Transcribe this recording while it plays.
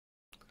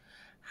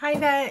Hi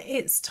there,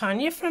 it's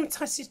Tania from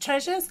Tatty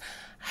Treasures.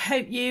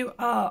 Hope you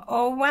are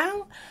all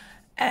well.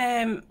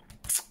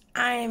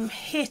 I'm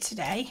here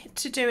today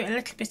to do a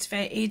little bit of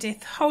a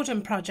Edith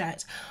Holden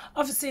project.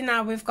 Obviously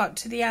now we've got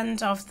to the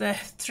end of the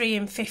 3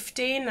 in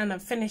 15 and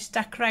I've finished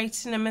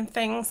decorating them and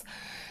things.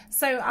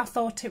 So I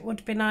thought it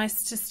would be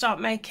nice to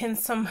start making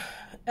some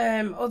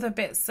other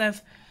bits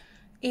of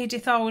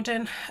Edith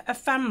Holden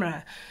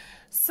ephemera.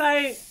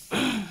 So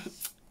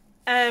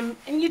and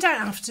you don't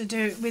have to do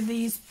it with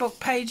these book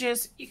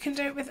pages, you can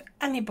do it with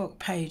any book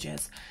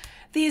pages.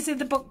 These are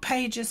the book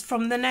pages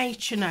from the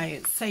nature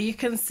notes, so you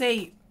can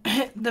see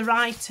the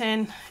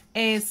writing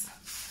is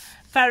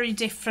very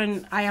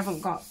different. I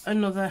haven't got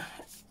another,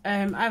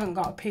 I haven't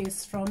got a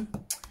piece from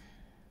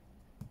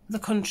the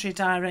country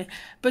diary,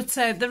 but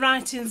the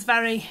writing's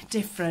very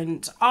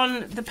different.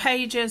 On the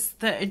pages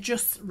that are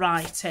just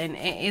writing,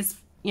 it is,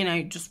 you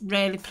know, just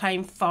really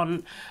plain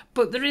font,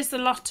 but there is a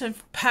lot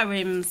of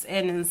poems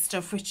in and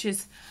stuff, which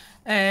is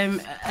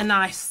a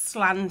nice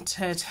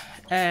slanted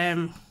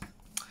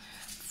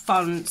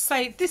font.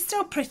 So they're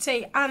still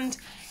pretty and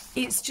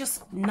it's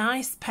just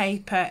nice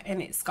paper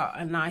and it's got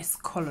a nice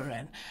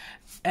colouring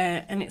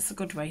and it's a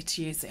good way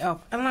to use it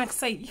up. And like I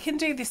say, you can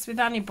do this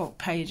with any book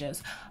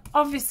pages.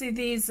 Obviously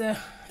these are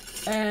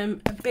a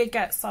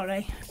bigger,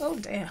 sorry, oh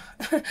dear,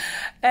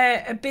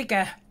 a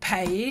bigger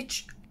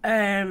page.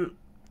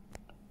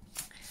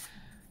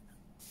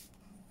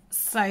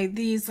 So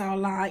these are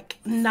like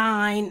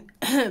 9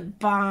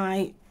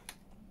 by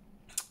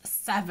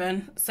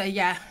 7. So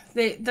yeah,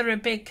 they're a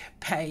big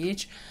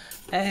page.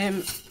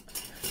 But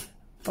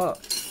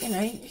you know,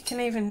 you can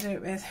even do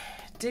it with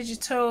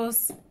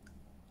digitals,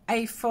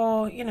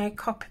 A4, you know,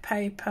 copy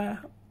paper,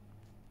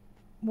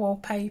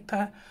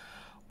 wallpaper,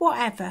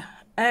 whatever.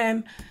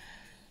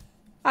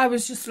 I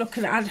was just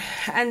looking at,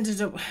 I ended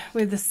up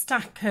with a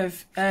stack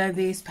of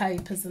these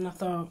papers and I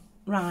thought,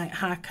 right,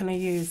 how can I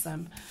use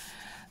them?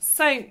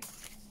 So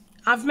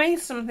I've made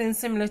something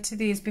similar to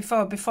these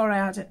before I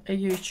had a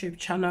YouTube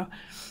channel,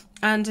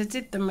 and I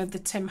did them with the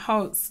Tim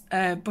Holtz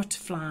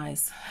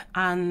butterflies,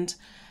 and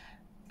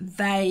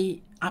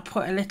I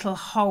put a little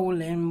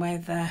hole in where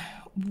the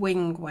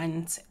wing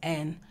went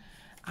in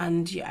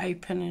and you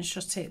open and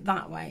shut it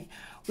that way.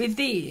 With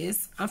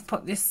these I've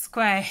put this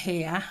square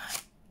here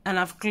and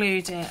I've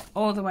glued it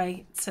all the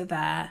way to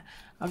there.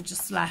 I've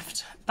just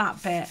left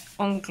that bit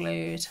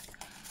unglued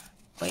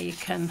where you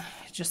can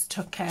just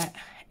tuck it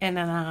in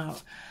and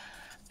out.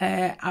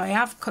 I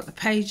have cut the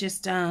pages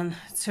down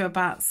to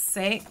about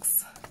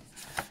 6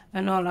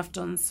 and all I've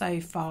done so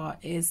far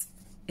is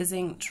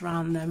inked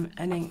around them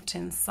and inked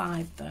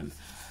inside them.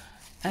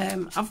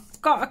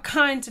 I've got a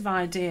kind of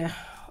idea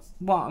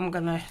what I'm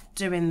going to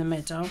do in the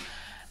middle,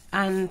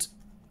 and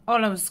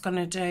all I was going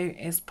to do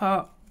is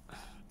put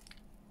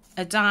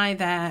a die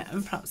there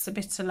and perhaps a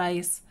bit of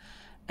lace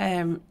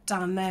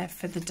down there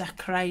for the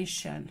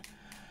decoration.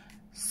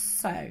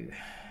 So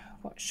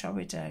what shall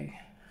we do?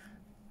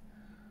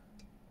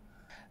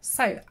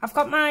 So I've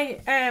got my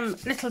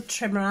little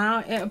trimmer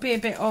out. It'll be a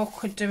bit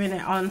awkward doing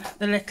it on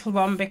the little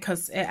one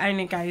because it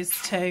only goes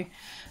to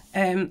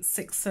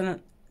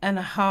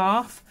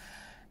 6.5.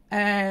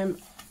 I'm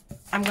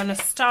going to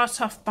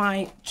start off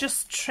by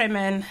just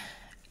trimming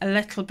a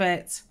little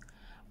bit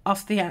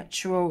off the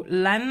actual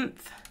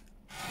length.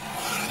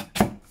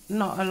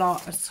 Not a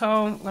lot at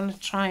all. I'm going to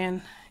try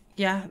and,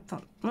 yeah,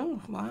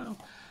 oh wow,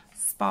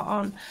 spot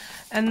on.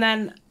 And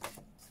then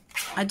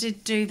I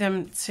did do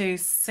them to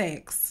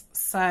 6,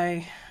 so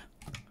I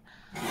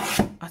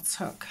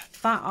took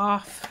that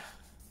off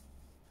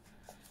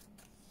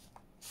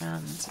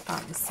and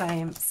about the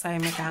same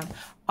again.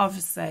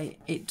 Obviously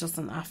it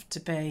doesn't have to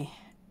be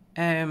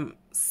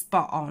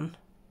spot on,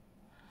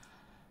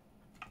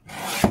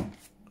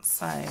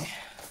 so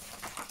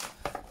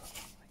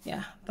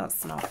yeah,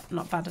 that's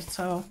not bad at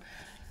all.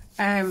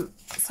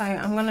 So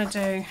I'm gonna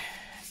do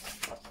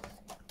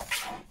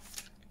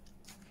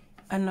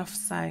enough,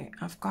 so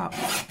I've got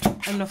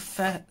enough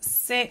for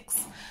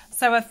 6.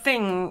 So I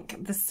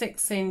think the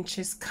 6 inch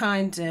is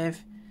kind of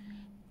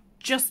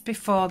just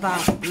before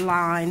that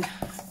line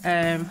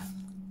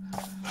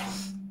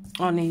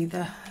on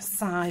either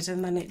side,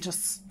 and then it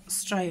just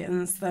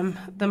straightens them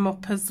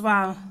up as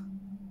well.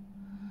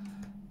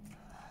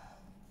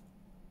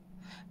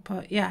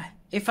 But yeah,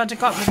 if I'd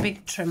have got the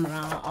big trimmer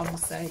out,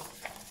 obviously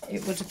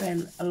it would have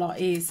been a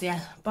lot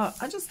easier, but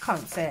I just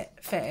can't fit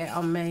it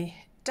on my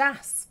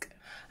desk.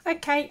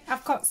 Okay,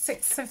 I've got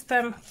 6 of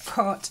them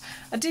cut.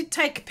 I did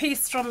take a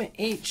piece from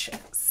each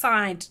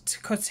side to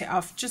cut it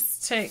off,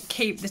 just to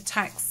keep the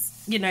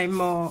text, you know,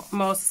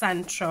 more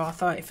central. I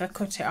thought if I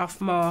cut it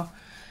off more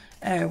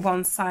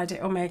one side,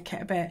 it'll make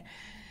it a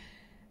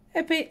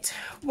bit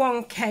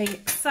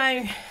wonky.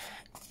 So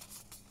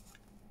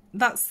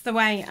that's the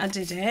way I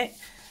did it.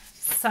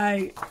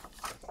 So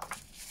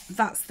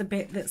that's the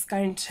bit that's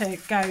going to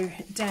go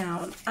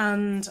down,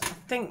 and I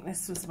think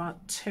this was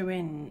about 2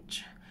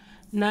 inch.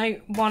 No,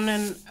 1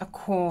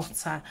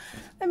 1/4.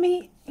 Let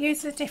me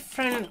use a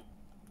different,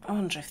 I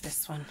wonder if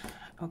this one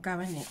will go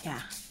in it, yeah.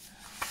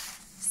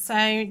 So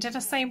So did I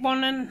say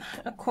 1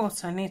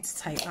 1/4? I need to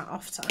take that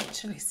off to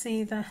actually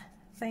see the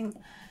thing.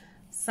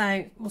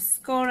 So we'll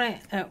score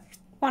it at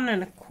 1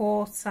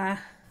 1/4,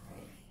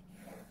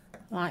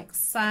 like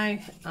so,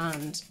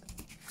 and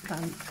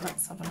then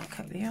let's have a look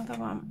at the other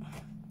one.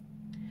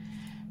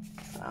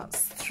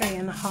 That's 3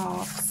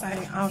 1/2. So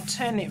I'll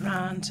turn it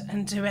round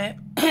and do it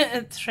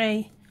at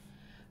 3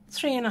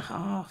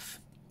 1/2.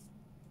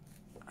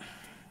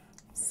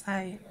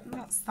 So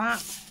that's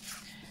that.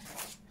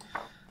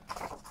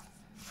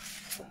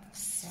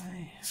 So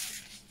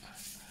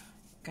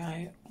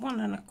go 1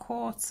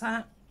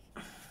 1/4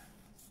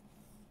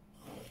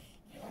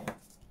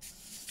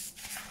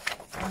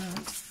 and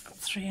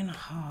 3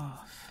 1/2.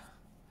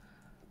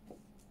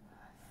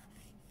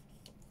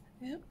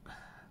 Yep.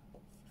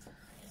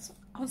 So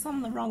I was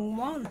on the wrong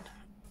one.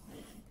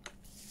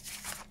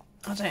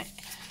 I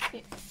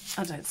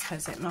don't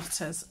suppose it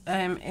matters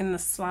in the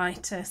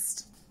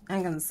slightest.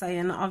 I'm going to say,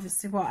 and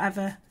obviously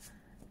whatever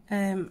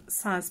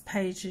size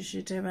pages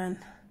you're doing,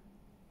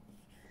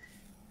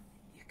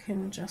 you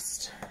can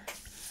just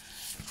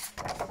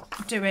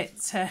do it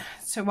to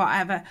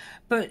whatever.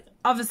 But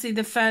obviously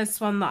the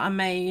first one that I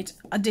made,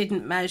 I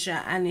didn't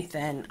measure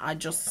anything. I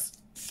just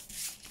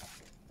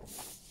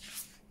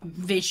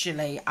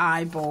visually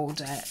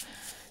eyeballed it,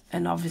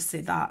 and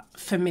obviously that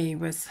for me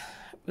was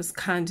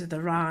kind of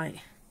the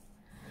right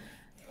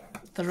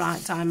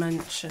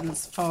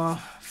dimensions for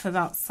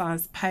that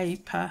size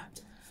paper.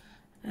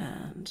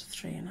 And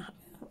 3 1/2.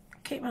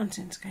 Keep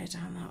wanting to go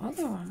down that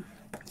other one.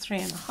 3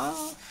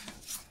 1/2.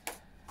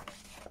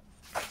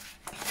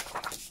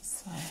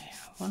 So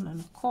 1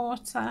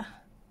 1/4.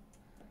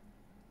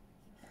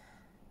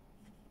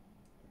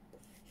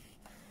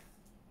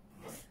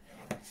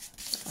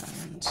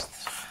 And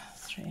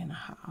 3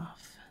 1/2.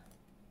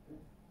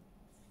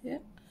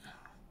 Yep.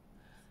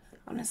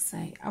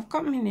 Honestly, I've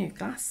got my new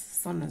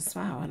glasses on as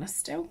well, and I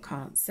still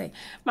can't see.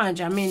 Mind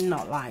you, I mean,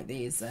 not like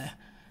these are,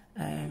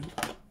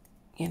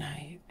 you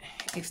know,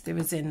 if there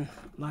was in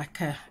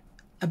like a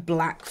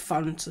black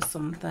font or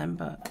something,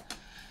 but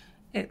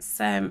it's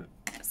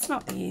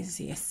not the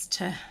easiest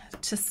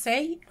to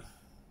see.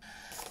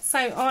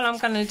 So all I'm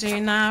going to do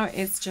now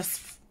is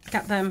just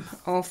get them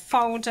all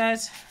folded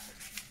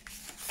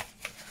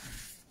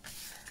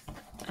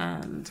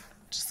and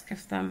just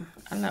give them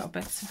a little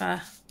bit of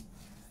a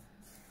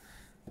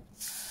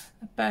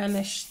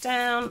burnish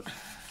down,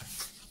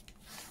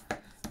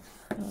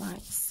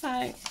 like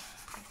so.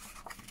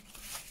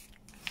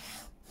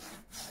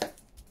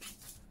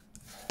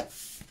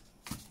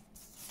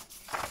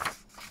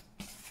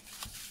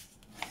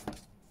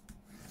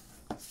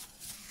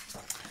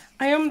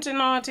 I ummed and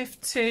ahed if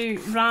to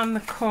round the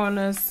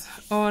corners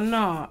or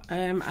not,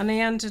 and I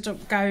ended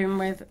up going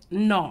with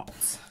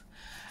not,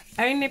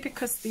 only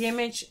because the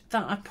image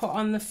that I put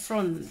on the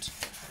front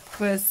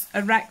was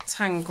a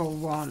rectangle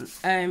one.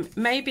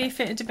 Maybe if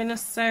it had been a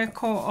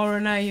circle or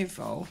an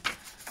oval,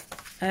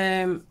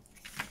 I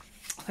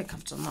think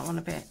I've done that one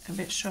a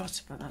bit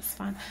shorter, but that's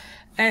fine.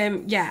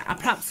 Yeah, I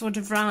perhaps would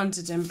have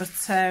rounded them,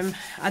 but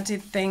I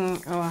did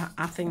think,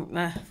 I think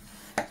the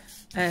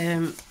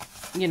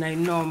you know,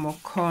 normal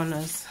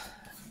corners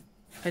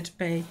would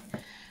be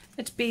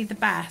the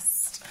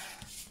best.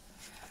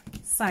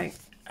 So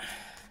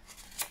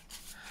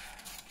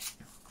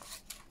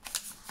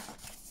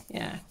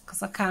yeah,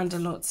 because I kind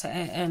of looked at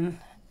it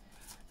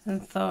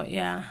and thought,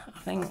 yeah, I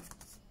think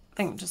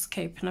just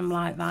keeping them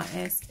like that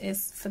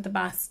is for the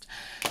best.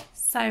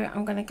 So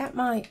I'm going to get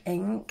my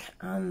ink,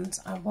 and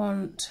I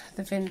want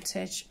the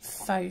vintage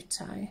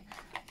photo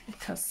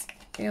because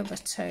the other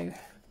two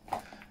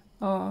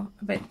are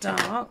a bit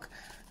dark,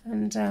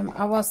 and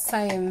I was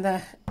saying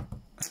the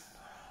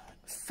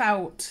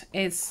felt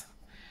is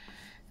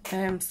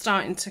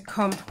starting to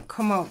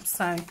come up,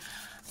 so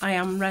I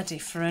am ready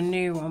for a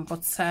new one.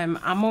 But I'm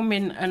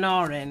umming and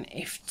ahhing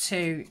if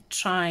to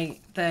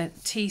try the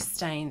tea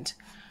stained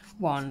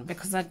one,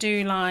 because I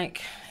do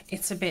like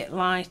it a bit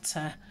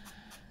lighter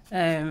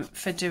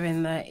for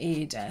doing the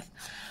Edith.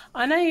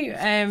 I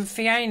know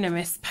Fiona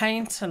Miss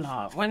Paint a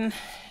lot. When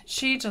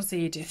she does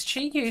Edith,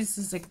 she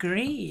uses a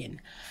green,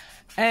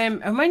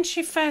 and when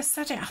she first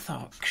said it, I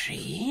thought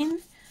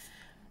green,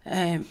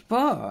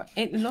 but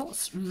it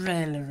looks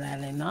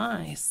really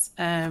nice.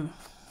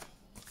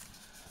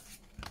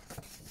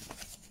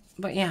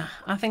 But yeah,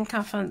 I think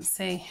I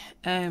fancy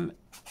a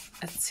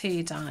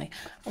tea dye.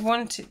 I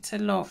want it to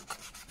look,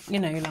 you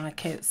know,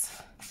 like it's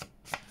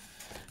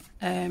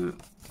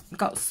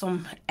got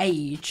some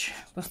age,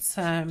 but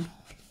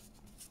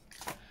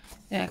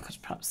yeah, I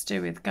could perhaps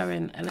do with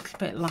going a little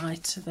bit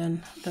lighter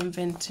than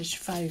vintage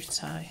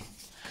photo.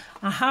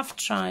 I have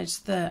tried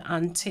the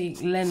antique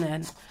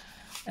linen,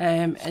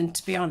 and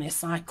to be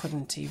honest, I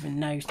couldn't even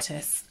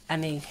notice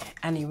any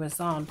was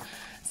on.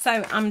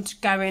 So I'm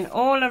going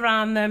all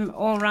around them,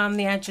 all around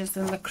the edges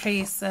and the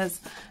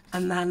creases,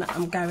 and then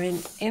I'm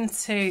going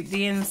into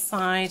the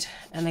inside,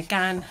 and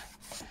again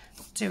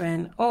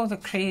doing all the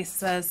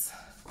creases,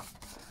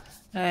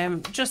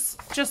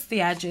 just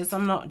the edges.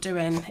 I'm not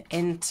doing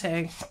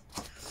into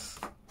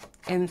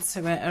into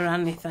it or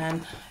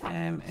anything.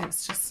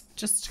 It's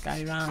just to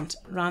go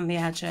round the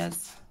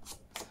edges.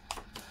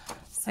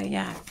 So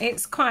yeah,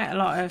 it's quite a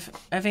lot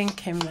of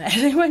inking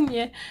really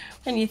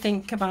when you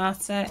think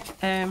about it.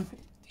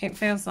 It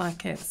feels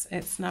like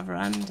it's never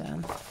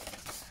ending.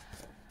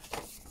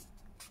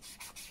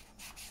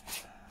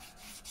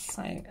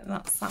 So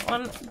that's that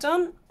one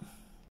done.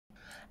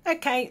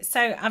 Okay,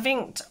 so I've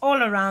inked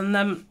all around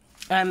them.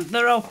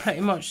 They're all pretty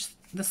much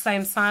the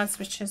same size,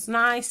 which is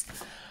nice.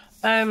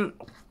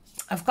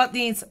 I've got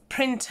these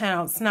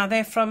printouts. Now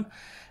they're from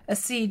a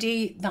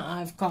CD that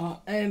I've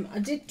got. I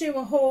did do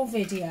a haul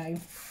video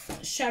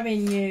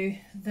showing you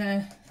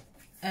the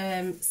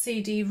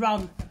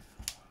CD-ROM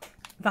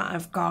that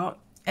I've got,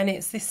 and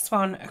it's this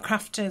one, A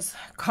Crafter's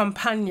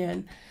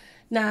Companion.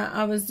 Now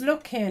I was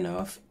lucky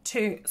enough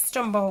to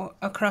stumble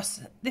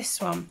across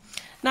this one.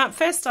 Now at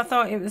first I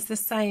thought it was the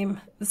same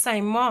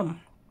one,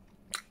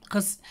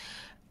 because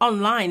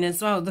online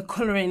as well the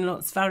colouring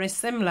looks very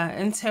similar,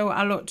 until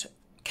I looked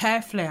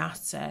carefully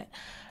at it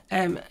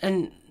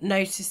and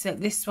noticed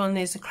that this one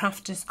is A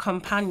Crafter's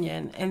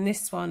Companion and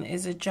this one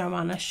is a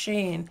Joanna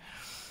Sheen.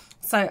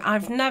 So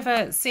I've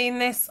never seen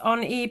this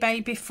on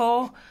eBay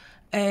before,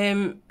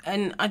 and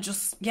I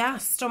just, yeah,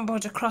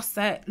 stumbled across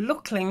it.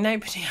 Luckily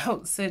nobody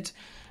else had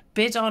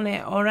bid on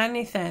it or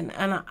anything,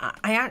 and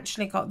I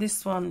actually got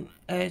this one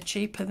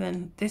cheaper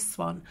than this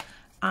one,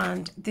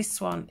 and this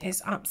one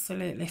is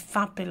absolutely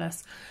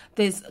fabulous.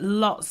 There's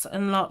lots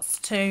and lots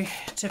to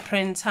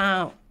print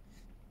out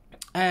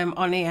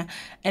on here,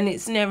 and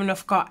it's near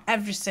enough got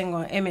every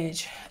single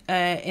image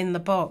in the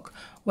book,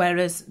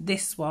 whereas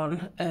this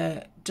one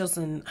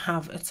doesn't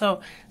have at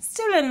all.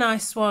 Still a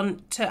nice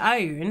one to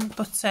own,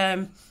 but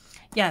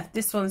yeah,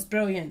 this one's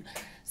brilliant.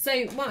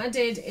 So what I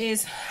did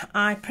is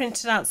I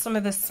printed out some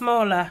of the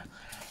smaller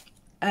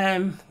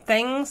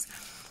things.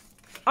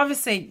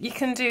 Obviously you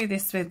can do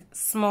this with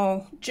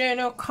small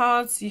journal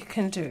cards, you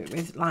can do it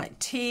with like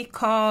tea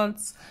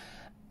cards.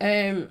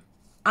 Like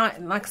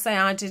I say,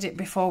 I did it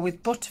before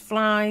with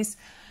butterflies,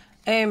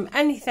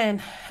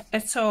 anything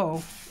at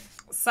all.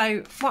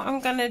 So what I'm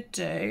going to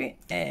do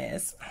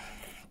is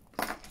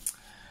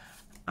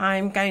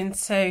I'm going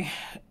to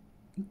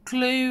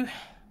glue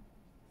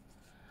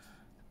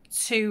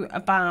to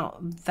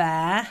about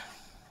there,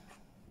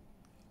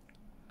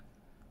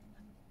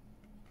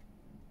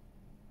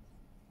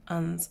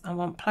 and I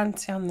want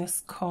plenty on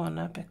this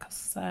corner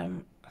because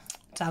down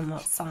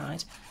that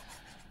side,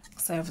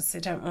 so obviously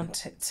don't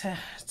want it to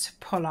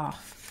pull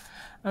off.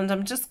 And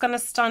I'm just going to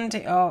stand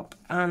it up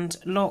and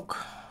look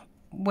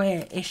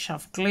where-ish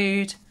I've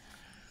glued,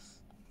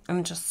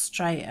 and just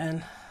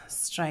straighten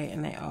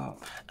it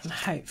up, and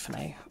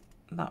hopefully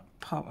that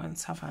part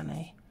won't have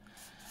any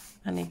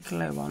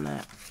glue on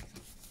it.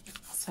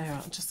 So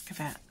I'll just give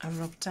it a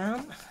rub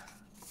down,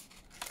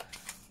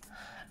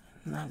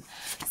 and then,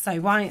 so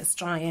while it's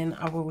drying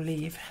I will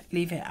leave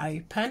it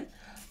open.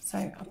 So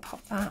I'll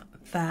pop that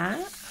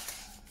there.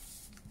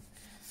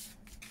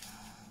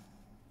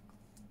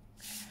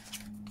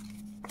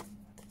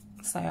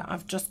 So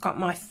I've just got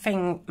my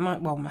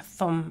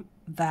thumb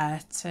there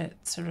to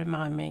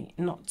remind me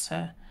not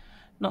to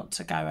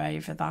go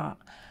over that.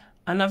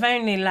 And I've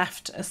only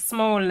left a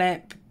small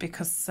lip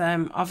because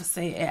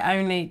obviously it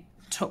only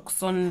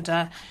tucks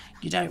under.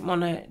 You don't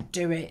want to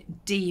do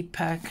it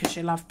deeper because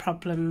you'll have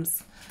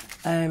problems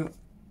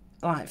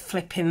like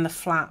flipping the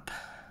flap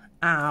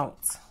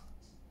out.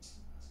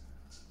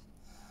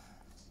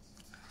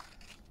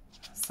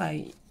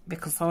 So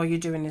because all you're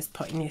doing is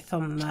putting your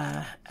thumb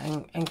there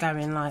and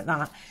going like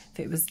that. If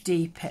it was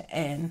deeper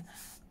in,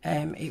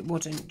 it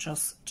wouldn't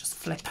just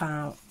flip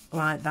out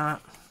like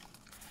that.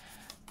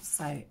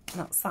 So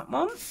that's that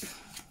one.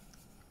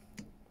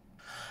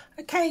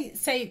 Okay,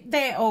 so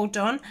they're all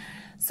done.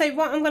 So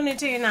what I'm going to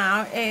do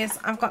now is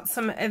I've got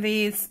some of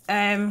these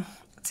Tim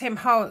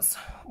Holtz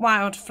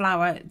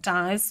wildflower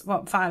dies,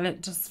 what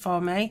Violet does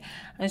for me,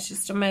 and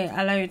she's done me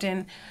a load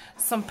in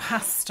some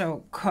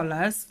pastel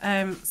colours.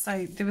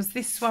 So there was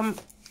this one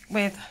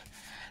with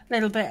a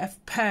little bit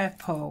of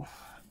purple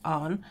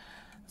on,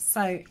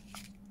 so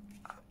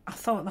I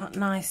thought that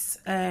nice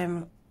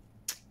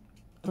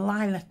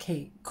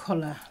lilac-y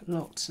colour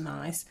looked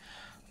nice.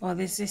 Well,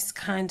 there's this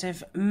kind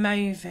of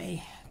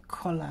mauvey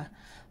colour.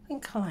 I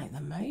think I like the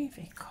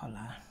mauvey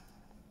colour.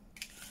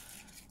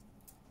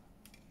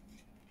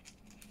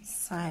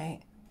 So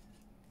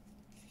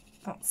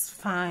that's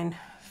fine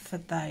for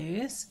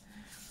those.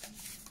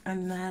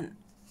 And then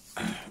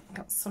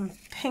got some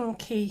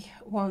pinky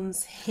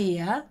ones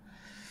here.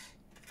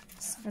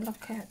 Let's have a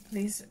look at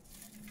these.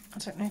 I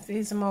don't know if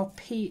these are more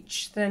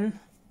peach than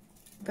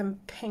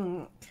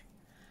pink.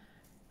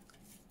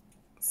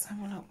 Let's have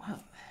a look.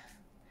 What?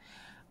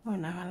 Oh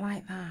no, I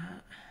like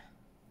that.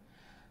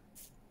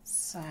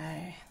 So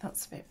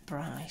that's a bit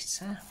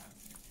brighter.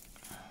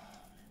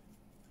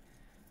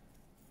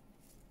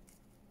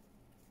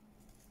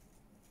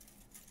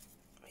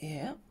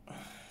 Yeah.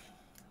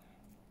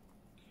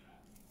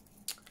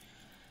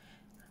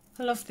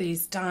 I love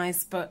these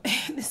dies, but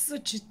it's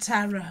such a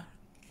terror.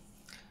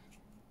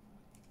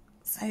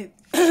 So So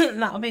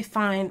that'll be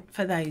fine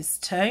for those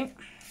two.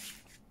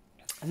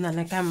 And then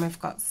again, we've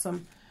got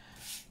some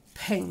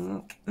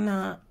pink.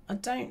 Now, I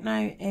don't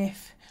know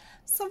if...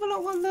 Let's have a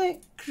look what the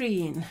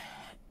green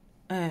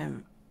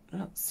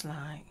looks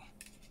like.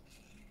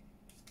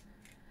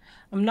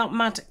 I'm not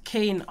mad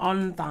keen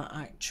on that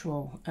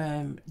actual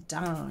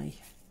dye.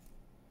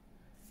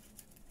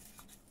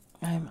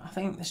 I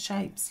think the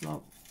shapes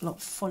look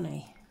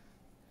funny.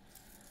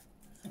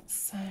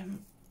 It's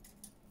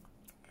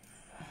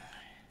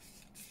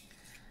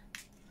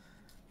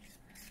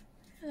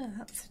oh,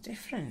 that's a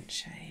different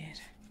shade.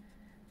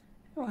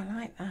 Oh, I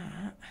like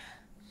that.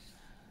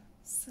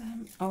 So,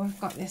 oh, we've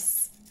got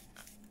this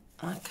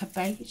like a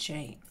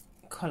beigey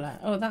colour.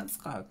 Oh, that's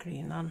got a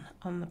green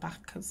on the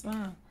back as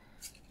well.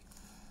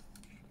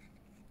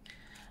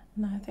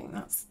 No, I think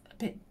that's a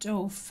bit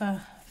dull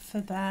for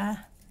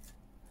there.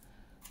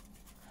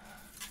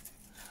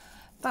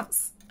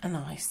 That's a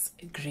nice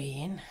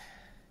green.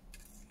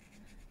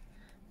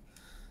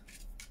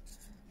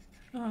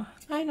 Oh,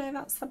 I know,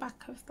 that's the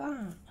back of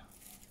that.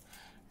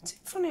 It's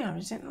funny how I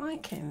didn't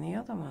like it in the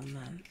other one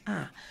then.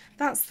 Ah,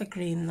 that's the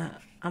green that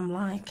I'm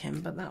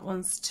liking, but that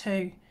one's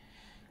too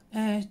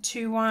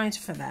wide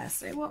for there.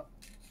 So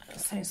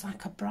it's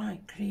like a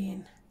bright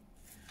green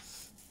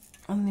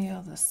on the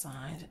other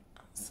side.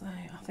 So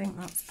I think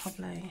that's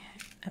probably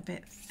a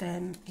bit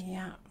thin,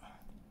 yeah.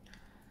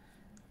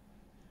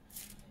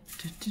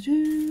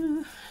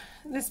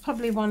 There's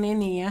probably one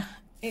in here.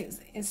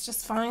 It's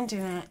just finding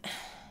it.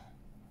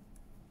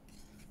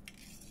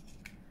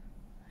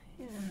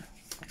 Yeah,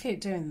 I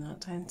keep doing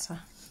that, don't I?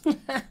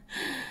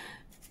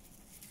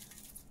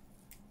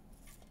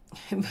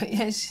 But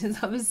yeah,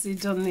 she's obviously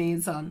done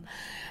these on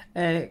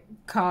a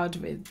card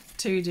with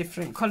 2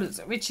 different colours,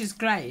 which is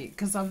great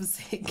because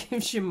obviously it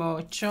gives you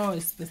more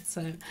choice. But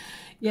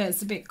yeah,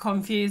 it's a bit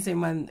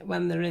confusing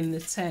when they're in the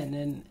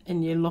tin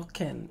and you're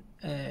looking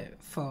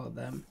for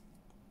them.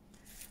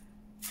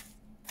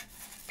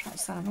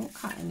 Perhaps I haven't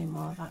got any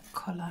more of that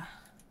colour.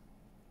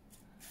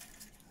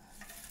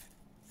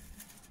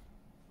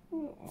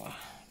 Ooh.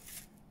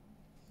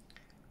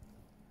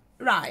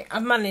 Right,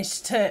 I've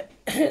managed to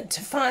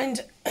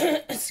find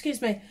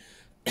excuse me,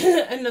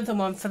 another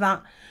one for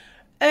that.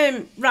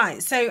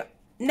 Right, so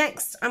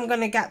next I'm going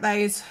to get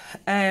those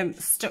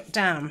stuck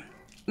down.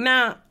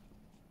 Now,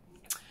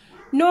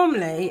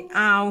 normally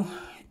I'll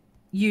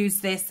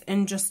use this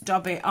and just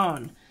dab it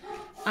on,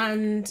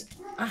 and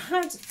I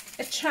had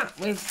a chat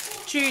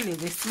with Julie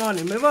this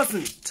morning. We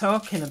wasn't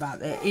talking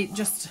about it. It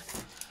just,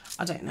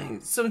 I don't know,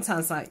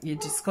 sometimes like you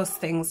discuss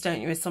things,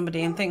 don't you, with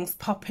somebody and things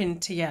pop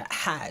into your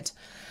head.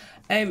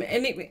 And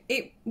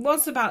it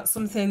was about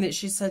something that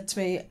she said to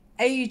me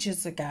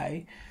ages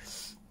ago.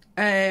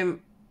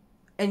 And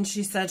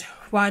she said,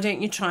 why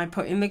don't you try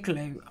putting the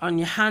glue on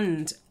your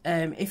hand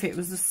if it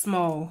was a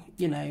small,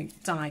 you know,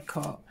 die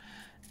cut,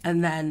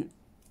 and then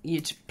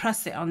you'd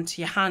press it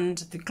onto your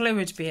hand, the glue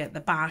would be at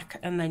the back,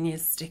 and then you'd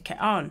stick it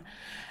on.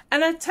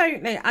 And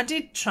I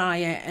did try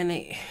it, and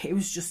it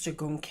was just a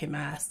gunky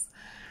mess.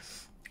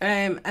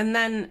 And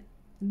then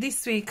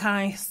this week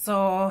I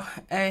saw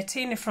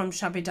Tina from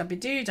Shabby Dabby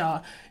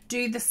Doodah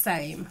do the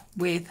same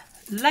with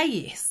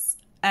lace,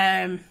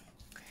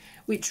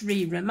 which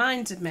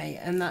reminded me,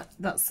 and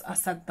that's I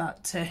said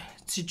that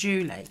to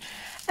Julie.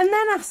 And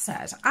then I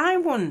said, I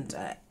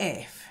wonder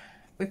if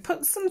we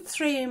put some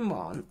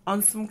 3-in-1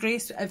 on some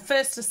grease. At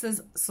first I said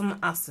some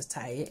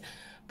acetate,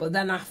 but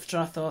then after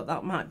I thought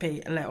that might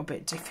be a little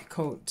bit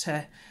difficult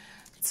to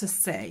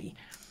see.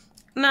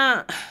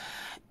 Now,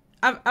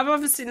 I've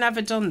obviously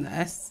never done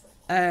this.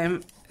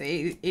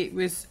 It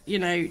was, you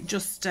know,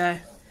 just a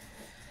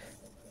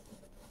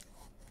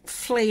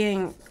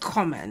fleeing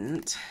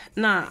comment.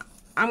 Now,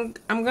 I'm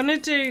gonna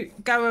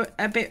go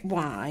a bit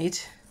wide.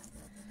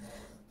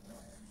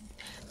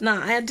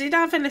 Now, I did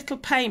have a little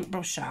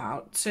paintbrush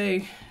out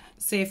to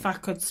see if I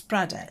could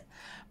spread it.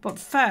 But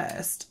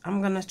first,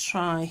 I'm going to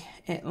try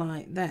it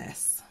like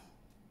this.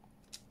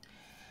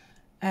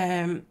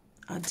 I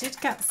did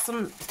get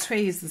some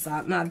tweezers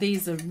out. Now,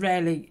 these are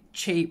really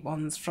cheap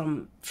ones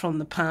from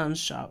the pound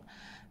shop.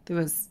 There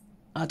was,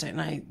 I don't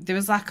know, there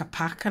was like a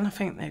pack, and I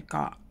think they've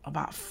got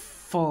about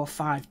 4 or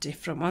 5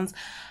 different ones.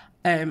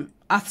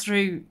 I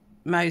threw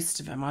most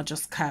of them. I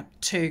just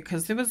kept 2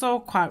 because they was all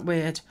quite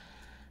weird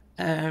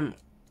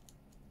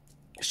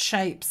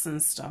shapes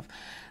and stuff.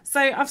 So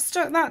I've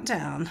stuck that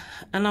down,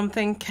 and I'm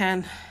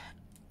thinking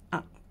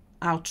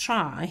I'll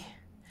try.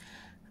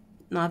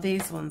 Now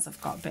these ones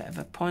have got a bit of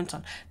a point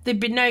on. They'd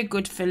be no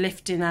good for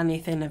lifting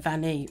anything of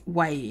any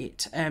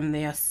weight.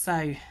 They are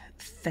so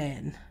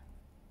thin.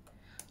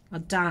 I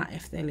doubt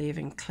if they'll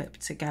even clip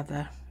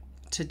together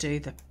to do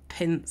the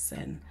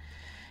pincing.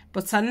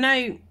 But I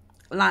know,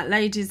 like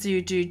ladies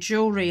who do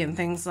jewellery and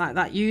things like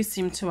that, you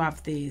seem to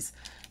have these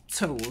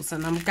tools,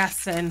 and I'm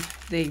guessing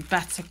the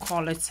better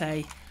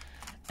quality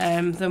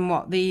than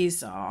what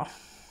these are.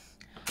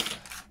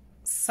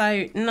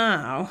 So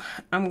now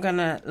I'm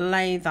gonna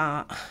lay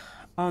that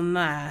on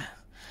there.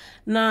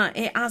 Now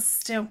it has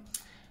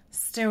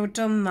still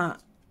done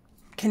that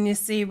can you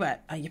see where,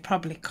 oh, you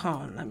probably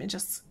can't, let me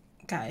just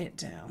get it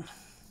down.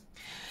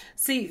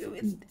 See,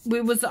 we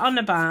was on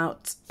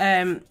about,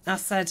 I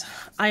said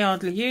I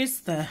hardly use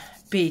the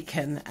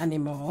beacon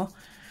anymore,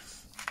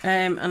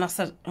 and I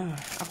said, oh,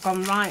 I've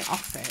gone right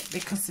off it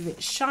because of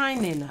its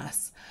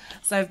shininess,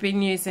 so I've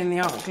been using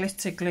the art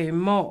glitter glue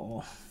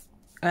more.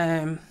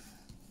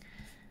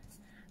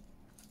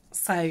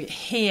 So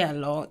here,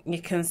 look,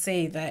 you can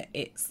see that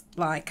it's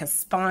like a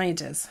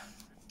spider's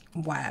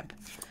web,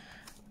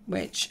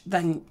 which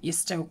then you're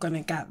still going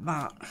to get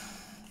that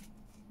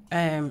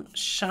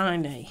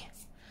shininess.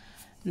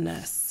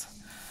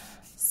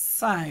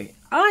 So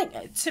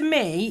to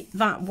me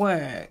that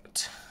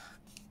worked,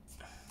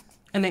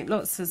 and it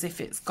looks as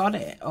if it's got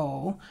it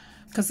all,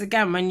 because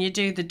again, when you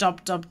do the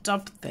dob dob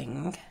dob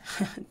thing,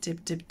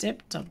 dib dib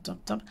dib dob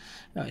dob dob,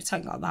 no, it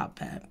ain't got that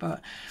bit,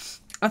 but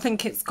I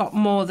think it's got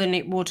more than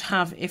it would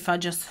have if I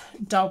just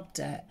daubed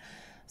it.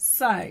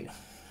 So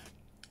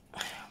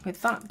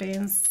with that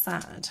being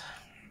said,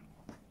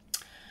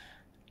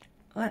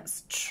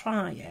 let's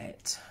try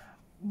it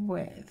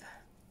with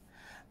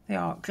the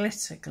art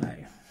glitter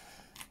glue.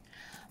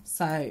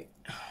 So I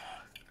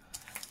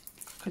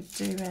could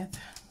do with,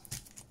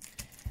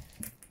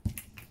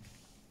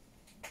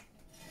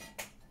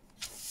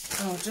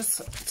 I'll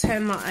just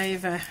turn that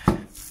over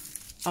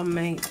on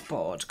my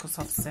board because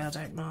obviously I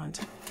don't mind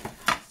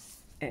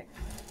it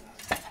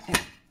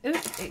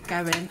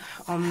going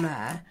on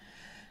there.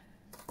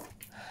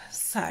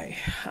 So I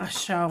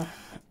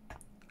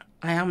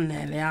am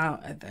nearly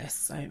out of this,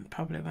 so it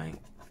probably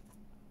won't.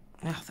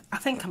 I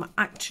think I'm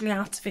actually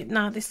out of it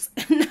now this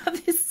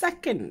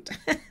second.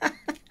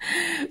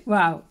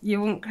 Well,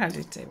 you wouldn't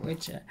credit it,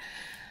 would you?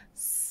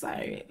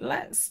 So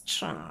let's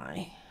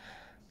try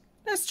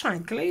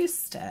glue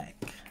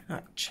stick,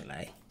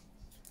 actually.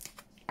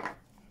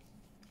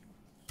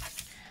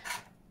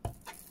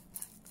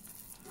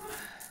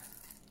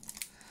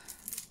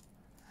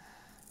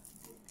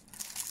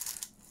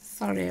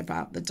 Sorry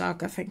about the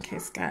dog, I think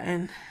he's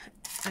getting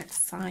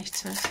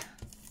excited.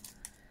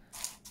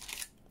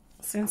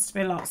 Seems to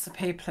be lots of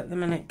people at the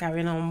minute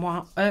going on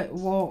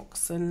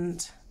walks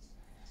and,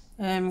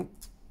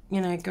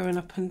 you know, going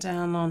up and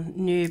down on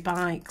new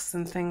bikes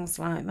and things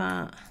like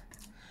that.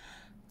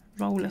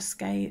 Roller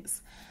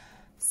skates.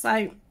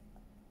 So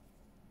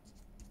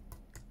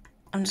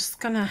I'm just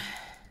gonna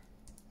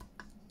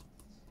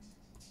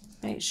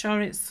make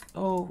sure it's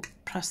all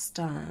pressed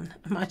down.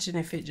 Imagine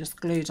if it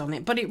just glued on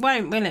it, but it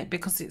won't, will it,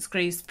 because it's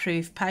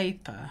grease-proof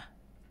paper.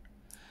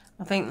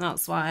 I think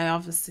that's why I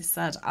obviously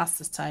said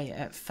acetate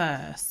at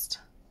first.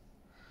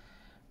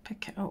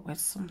 Pick it up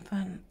with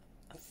something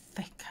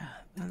thicker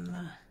than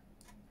the...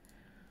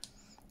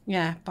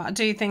 Yeah, but I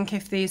do think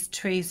if these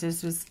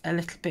tweezers was a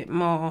little bit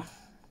more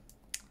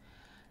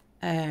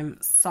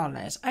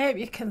solid. I hope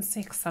you can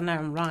see, because I know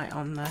I'm right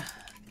on the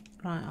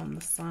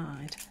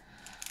side.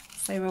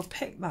 So we'll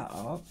pick that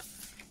up.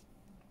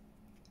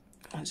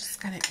 I'll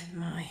just get it with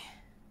my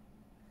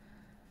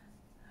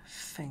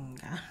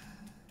finger.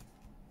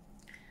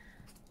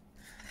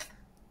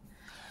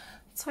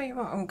 Tell you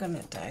what I'm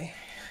gonna do.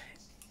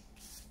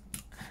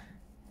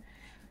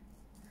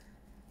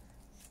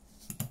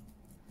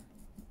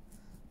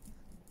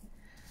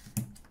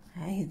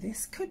 Hey,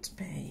 this could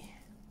be.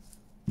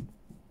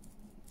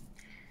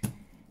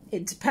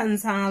 It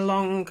depends how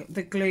long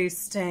the glue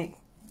stick,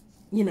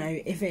 you know,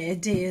 if it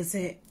adheres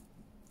it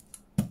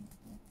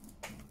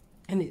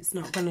and it's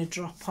not going to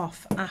drop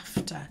off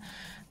after.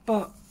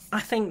 But I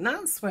think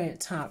that's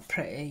worked out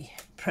pretty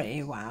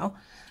well.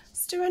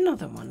 Let's do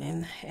another one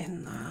in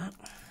that.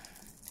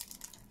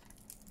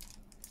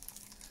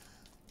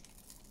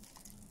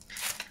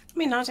 I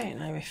mean, I don't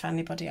know if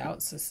anybody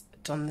else has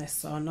done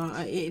this or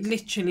not. It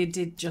literally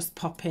did just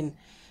pop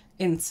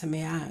into my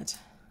head.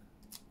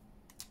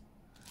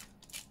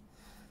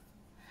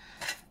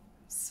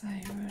 So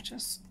we'll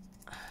just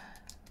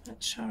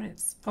make sure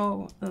it's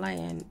all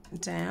laying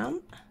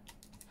down.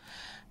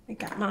 We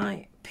get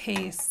my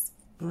piece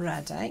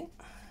ready.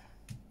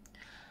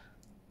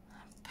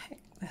 Pick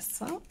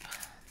this up.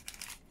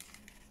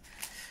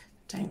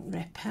 Don't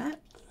rip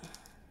it.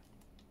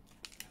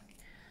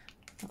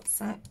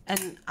 That's it.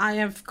 And I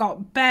have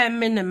got bare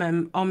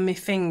minimum on my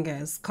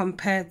fingers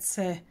compared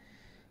to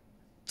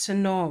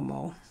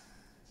normal.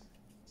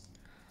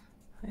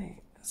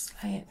 Let's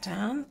lay it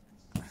down.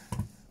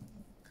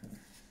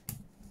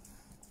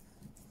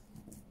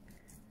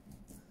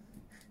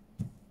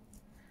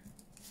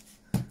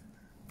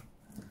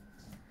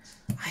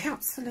 I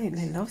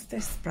absolutely love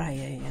this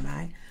sprayer, you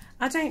know.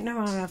 I don't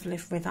know how I've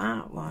lived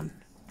without one.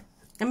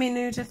 I mean,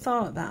 who'd have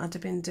thought that I'd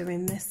have been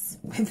doing this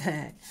with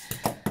it?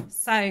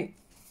 So,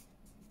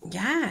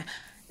 yeah,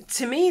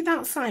 to me,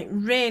 that's like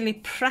really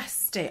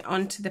pressed it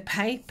onto the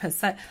paper.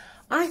 So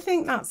I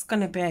think that's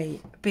going to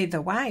be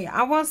the way.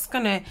 I was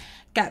going to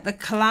get the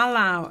Kalal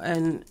out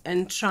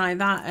and try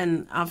that.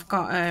 And I've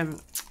got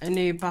a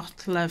new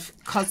bottle of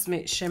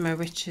Cosmic Shimmer,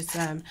 which is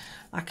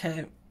like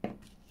a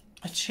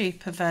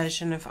cheaper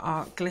version of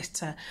art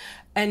glitter,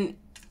 and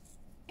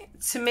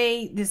to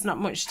me, there's not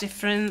much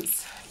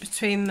difference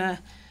between the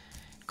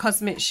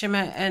Cosmic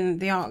Shimmer and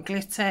the Art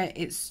Glitter.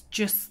 It's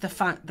just the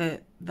fact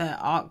that the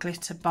Art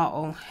Glitter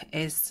bottle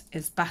is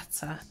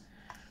better,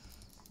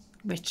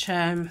 which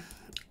I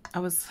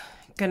was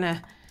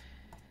gonna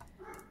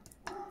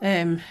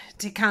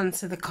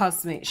decanter the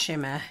Cosmic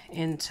Shimmer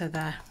into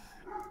the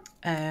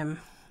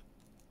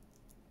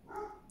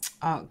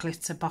Art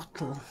Glitter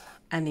bottle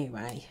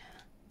anyway.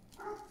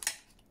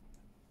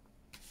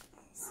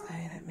 So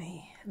let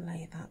me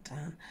lay that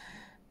down.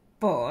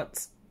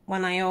 But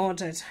when I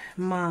ordered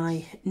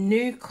my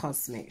new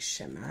Cosmic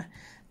Shimmer,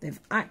 they've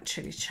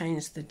actually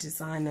changed the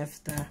design of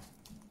the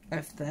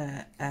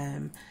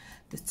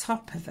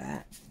top of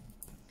it,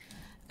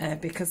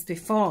 because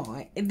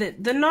before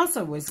the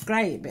nozzle was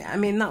great, but I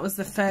mean that was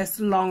the first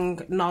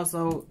long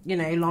nozzle, you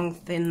know, long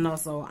thin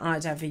nozzle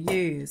I'd ever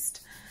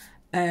used.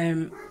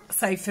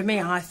 So for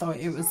me, I thought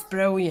it was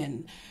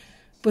brilliant,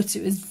 but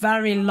it was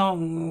very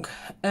long,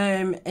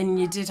 and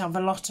you did have a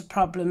lot of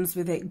problems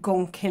with it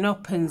gunking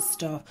up and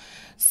stuff.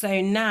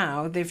 So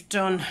now they've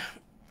done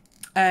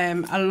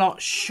a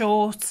lot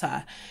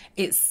shorter.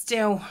 It's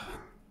still,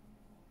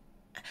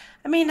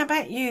 I mean, I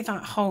bet you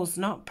that hole's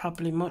not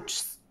probably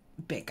much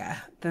bigger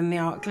than the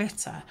Art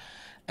Glitter.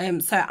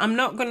 So I'm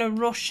not going to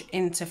rush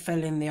into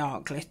filling the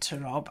Art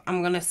Glitter up.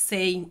 I'm going to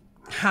see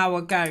how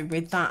I go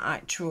with that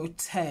actual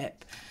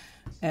tip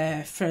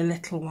for a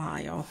little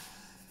while.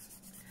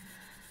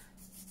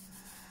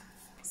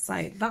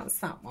 So that's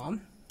that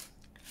one.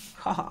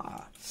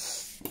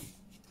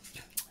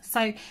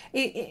 So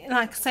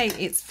like I say,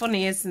 it's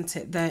funny, isn't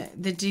it,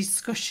 the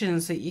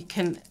discussions that you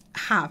can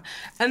have,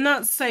 and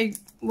that's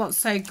what's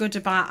so good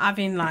about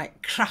having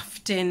like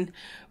crafting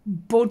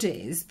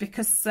buddies,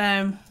 because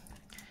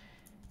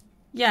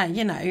yeah,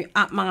 you know,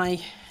 at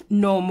my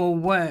normal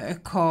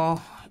work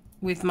or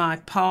with my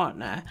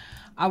partner,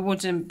 I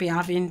wouldn't be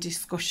having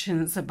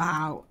discussions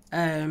about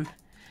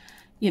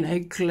you know,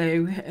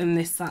 glue and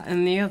this, that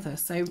and the other.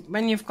 So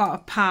when you've got a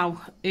pal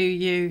who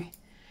you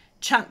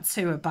chat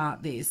to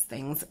about these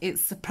things,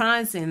 it's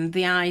surprising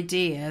the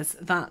ideas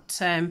that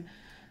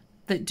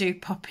that do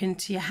pop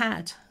into your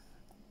head.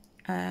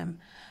 And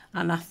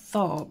I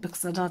thought,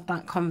 because I'd had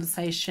that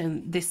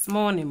conversation this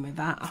morning with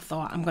that, I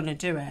thought I'm going to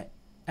do it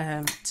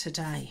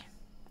today.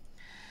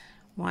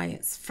 Why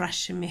it's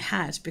fresh in my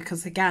head,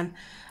 because again,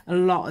 a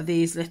lot of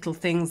these little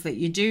things that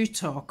you do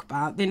talk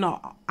about, they're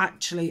not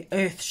actually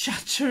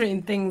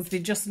earth-shattering things, they're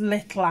just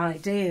little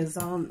ideas,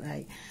 aren't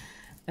they?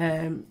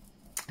 And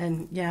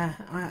yeah,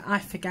 I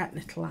forget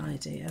little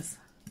ideas.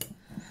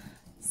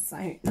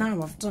 So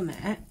now I've done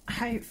it,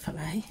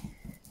 hopefully,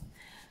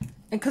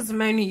 and because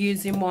I'm only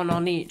using one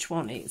on each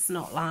one, it's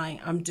not like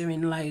I'm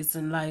doing loads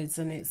and loads,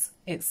 and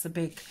it's a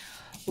big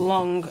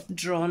long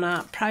drawn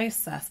out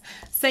process.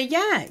 So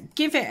yeah,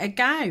 give it a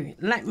go.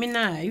 Let me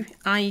know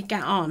how you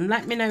get on.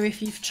 Let me know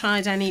if you've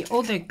tried any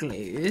other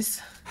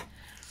glues,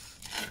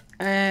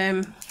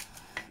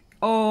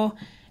 or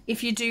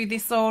if you do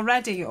this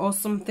already or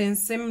something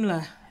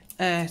similar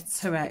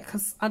to it,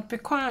 because I'd be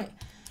quite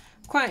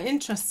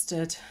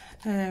interested.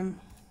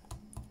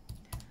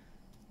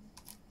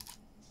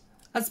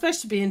 I'd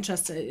especially be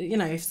interested, you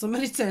know, if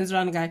somebody turns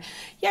around and go,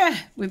 yeah,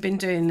 we've been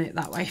doing it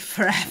that way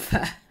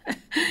forever.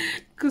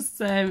 Because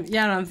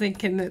yeah, I'm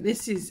thinking that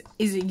this is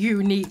a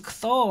unique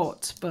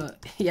thought,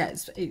 but yeah,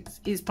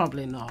 it's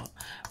probably not,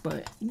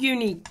 but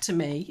unique to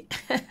me.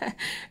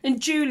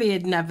 And Julie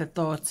had never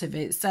thought of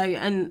it. So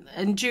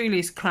and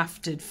Julie's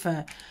crafted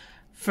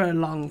for a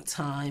long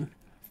time.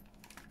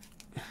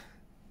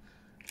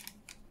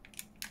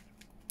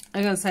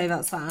 I'm gonna say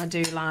that's that. I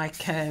do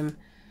like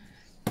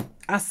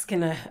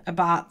asking her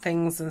about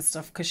things and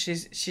stuff, because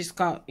she's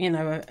got, you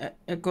know,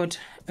 a good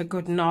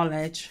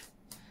knowledge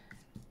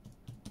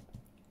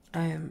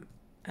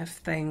of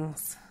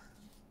things.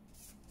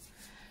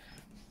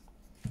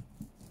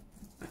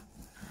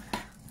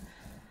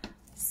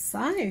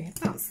 So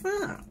that's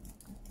that.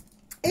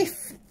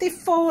 If they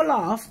fall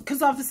off,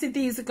 because obviously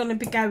these are going to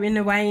be going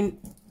away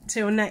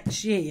till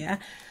next year,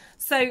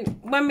 so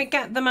when we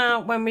get them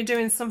out, when we're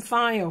doing some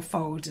file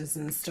folders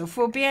and stuff,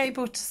 we'll be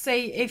able to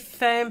see if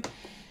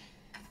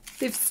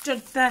they've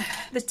stood the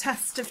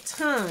test of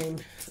time.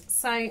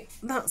 So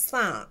that's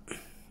that.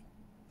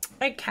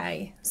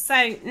 Okay,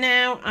 so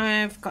now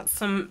I've got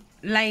some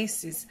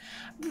laces.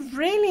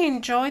 Really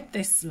enjoyed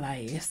this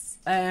lace.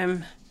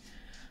 I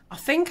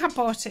think I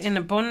bought it in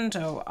a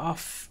bundle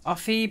off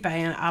eBay,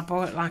 and I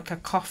bought like a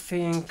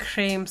coffee and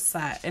cream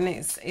set, and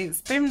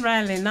it's been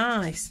really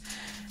nice.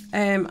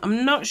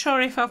 I'm not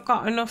sure if I've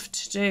got enough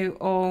to do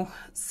all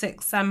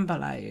 6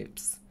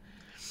 envelopes.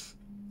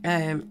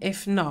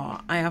 If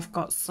not, I have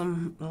got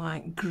some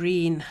like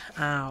green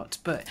out,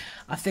 but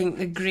I think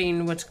the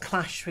green would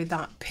clash with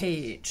that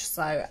peach,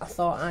 so I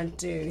thought I'd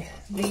do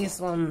these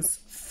ones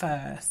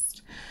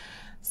first.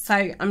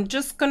 So I'm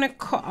just going to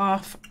cut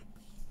off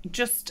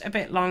just a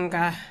bit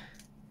longer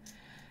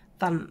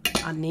than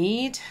I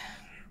need.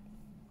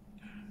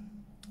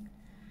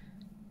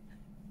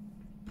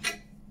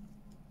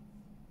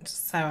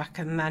 So I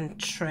can then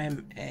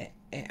trim it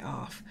it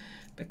off,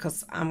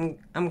 because I'm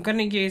going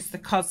to use the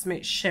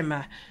Cosmic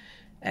Shimmer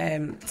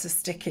to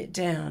stick it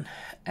down,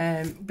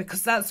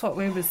 because that's what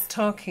we was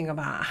talking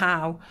about,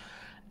 how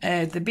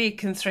the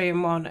Beacon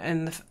 3-in-1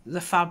 and the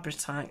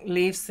Fabri-Tac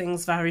leaves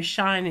things very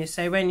shiny.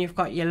 So when you've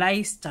got your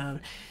lace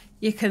down,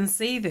 you can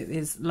see that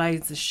there's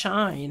loads of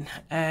shine,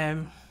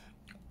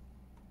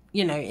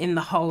 you know, in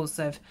the holes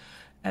of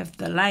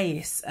the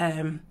lace.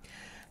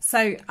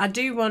 So I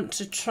do want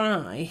to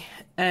try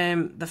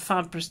the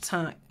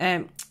Fabri-Tac,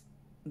 the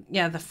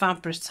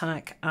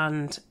Fabri-Tac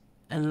and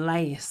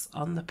lace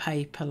on the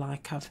paper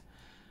like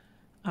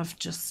I've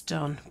just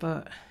done,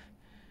 but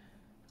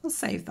I'll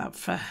save that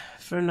for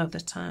another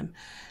time.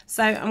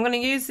 So I'm going to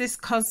use this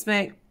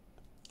Cosmic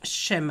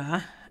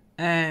Shimmer,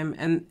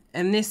 and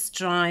this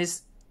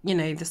dries, you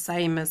know, the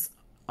same as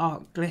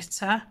art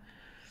glitter.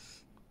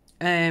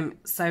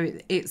 So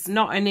it's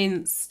not an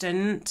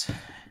instant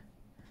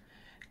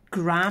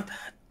grab,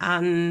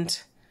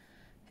 and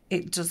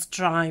it does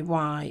dry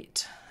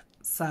white.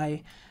 So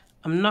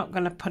I'm not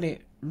going to put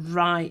it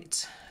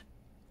right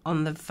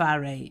on the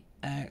very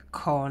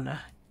corner,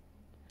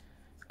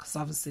 because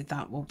obviously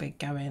that will be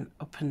going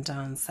up and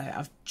down. So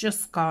I've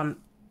just gone,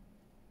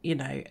 you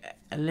know,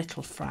 a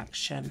little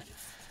fraction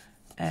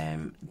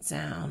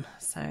down.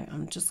 So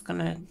I'm just going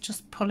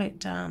to pull it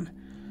down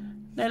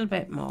a little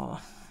bit more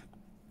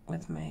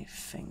with my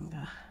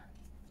finger.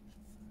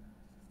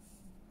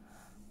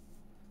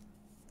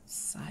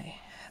 So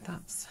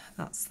that's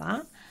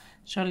that.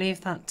 Shall I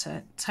leave that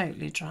to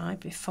totally dry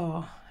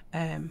before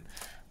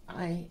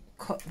I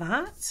cut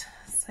that?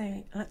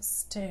 So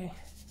let's do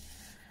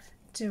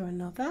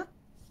another.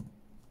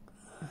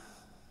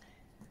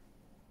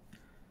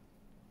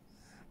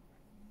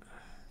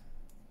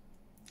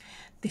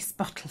 This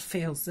bottle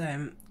feels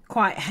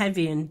quite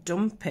heavy and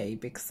dumpy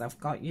because I've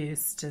got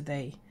used to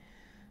the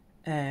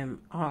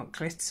art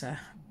glitter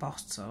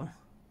bottle.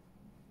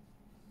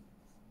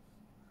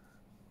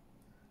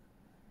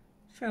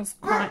 Feels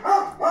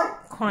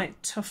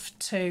quite tough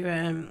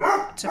to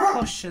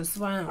push as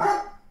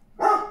well.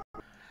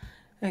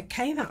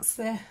 Okay, that's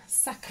the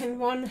second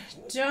one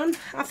done.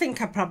 I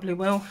think I probably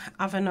will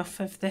have enough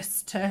of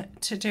this to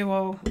do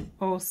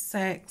all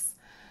 6.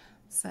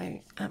 So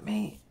let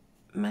me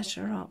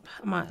measure up.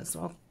 I might as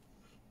well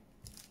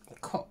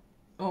cut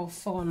all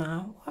 4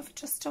 now. What have I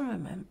just done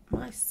with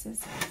my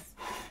scissors?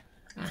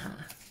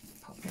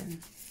 Put them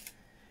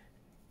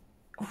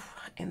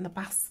in the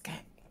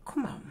basket.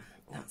 Come on,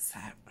 that's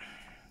it.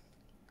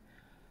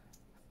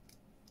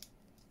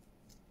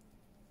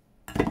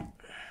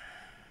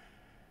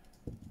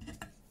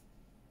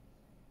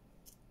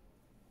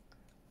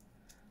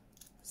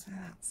 So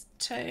that's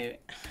 2,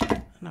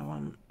 and I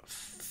want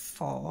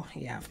 4.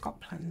 Yeah, I've got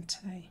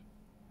plenty.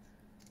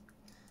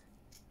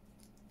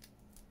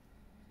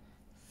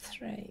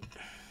 3.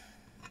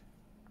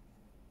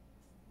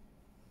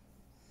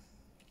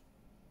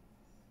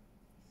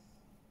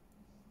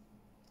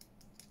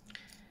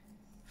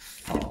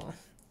 4.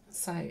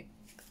 So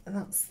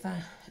that's the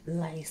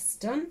lace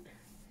done.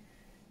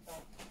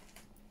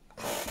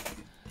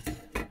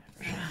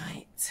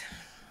 Right.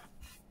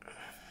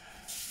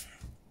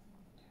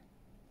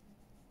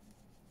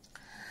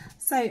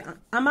 So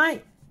I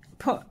might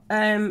put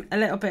a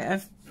little bit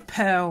of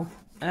pearl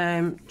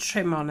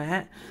trim on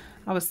it.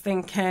 I was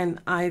thinking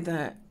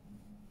either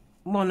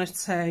 1 or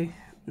 2,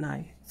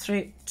 no,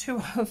 3,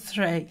 2 or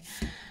 3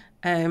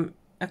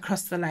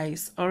 across the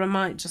lace, or I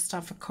might just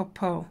have a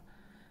couple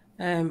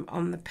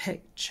on the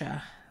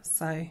picture.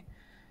 So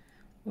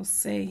we'll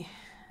see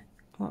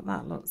what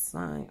that looks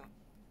like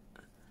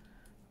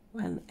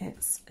when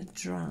it's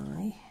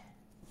dry.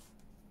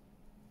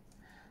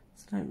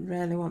 So I don't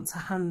really want to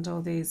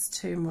handle these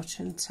too much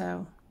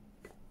until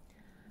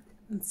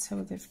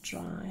they've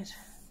dried.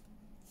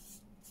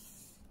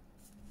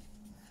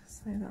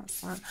 So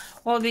that's that.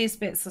 All these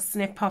bits I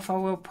snip off. I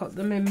will put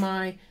them in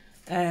my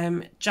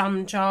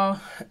jam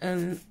jar,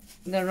 and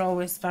they're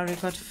always very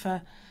good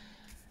for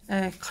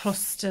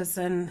clusters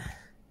and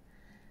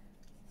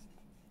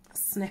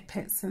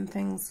snippets and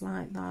things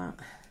like that.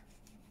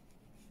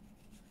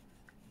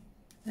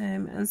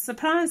 And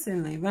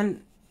surprisingly,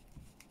 when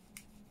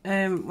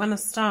I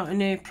start a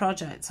new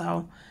project,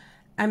 I'll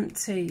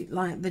empty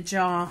like the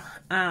jar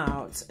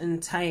out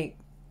and take,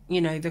 you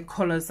know, the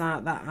colours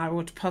out that I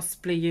would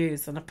possibly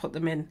use, and I put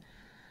them in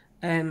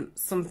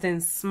something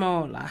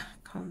smaller,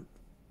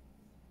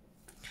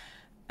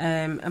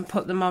 and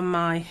put them on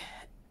my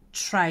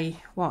tray,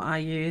 what I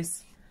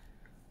use,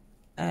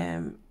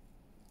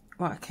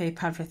 what I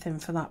keep everything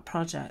for that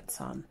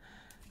project on.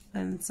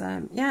 And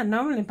yeah,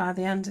 normally by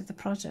the end of the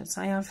project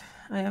I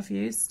have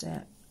used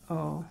it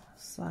all.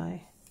 So,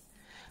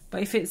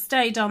 but if it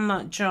stayed on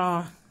that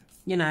jar,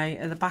 you know,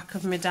 at the back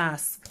of my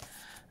desk,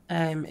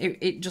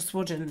 it just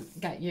wouldn't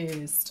get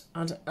used.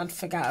 I'd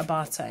forget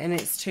about it, and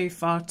it's too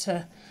far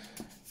to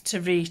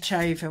reach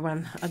over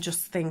when I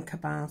just think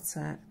about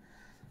it.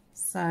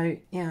 So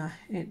yeah,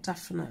 it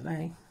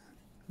definitely,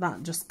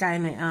 that just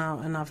getting it out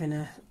and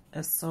having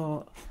a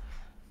sort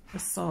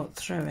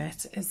through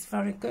it is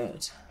very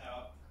good.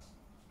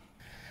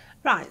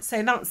 Right,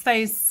 so that's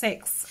those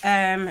 6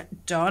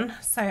 done.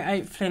 So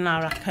hopefully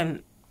now I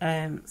can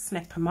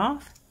snip them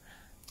off.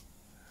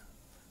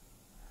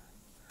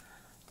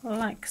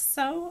 Like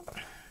so.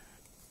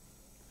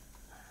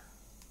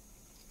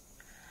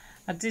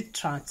 I did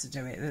try to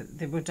do it.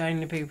 There would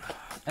only be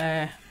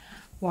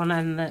one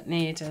end that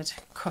needed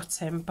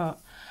cutting,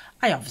 but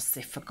I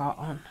obviously forgot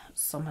on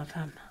some of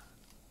them.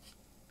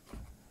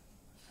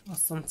 Or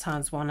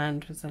sometimes one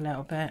end was a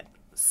little bit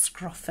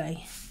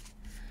scruffy.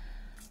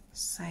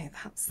 So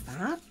that's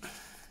that.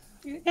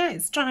 Yeah,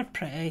 it's dried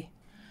pretty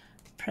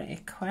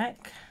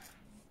quick.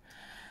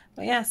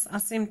 But yes, I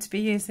seem to be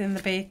using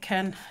the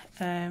Beacon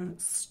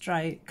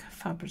stroke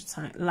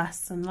Fabricate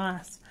less and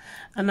less.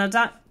 And I'd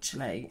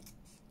actually,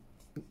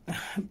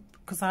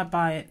 because I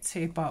buy it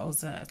 2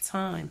 bottles at a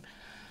time,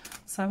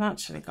 so I've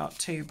actually got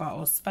 2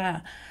 bottles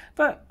spare.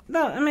 But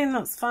no, I mean,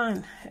 that's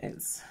fine.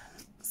 It's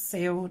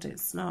sealed.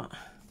 It's not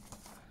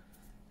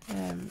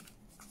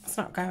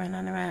going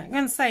anywhere. I'm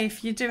going to say,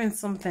 if you're doing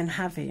something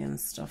heavy and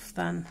stuff,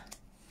 then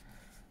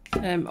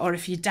or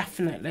if you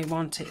definitely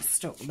want it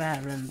stuck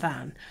there and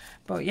then.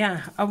 But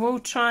yeah, I will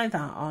try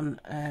that on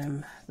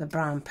the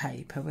brown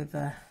paper with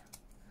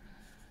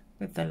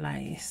the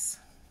lace.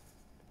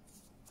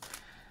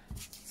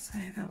 So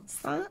that's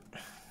that,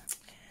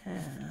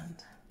 and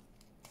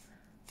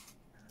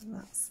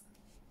that's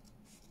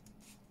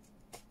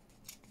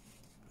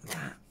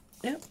that.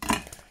 Yep.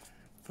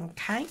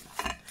 Okay.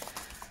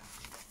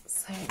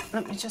 So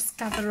let me just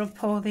gather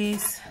up all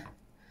these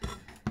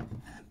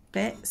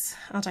bits.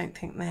 I don't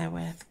think they're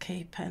worth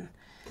keeping.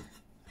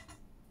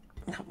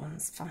 That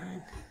one's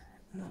fine.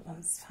 That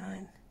one's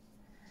fine.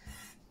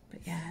 But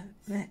yeah,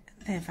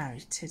 they're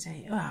very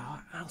tiddy. Oh,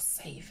 I'll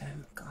save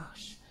them.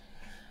 Gosh.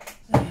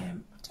 I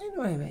don't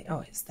know where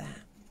oh, it's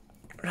there.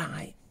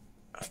 Right.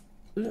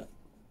 Look,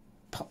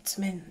 popped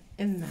them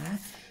in there.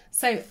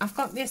 So I've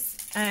got this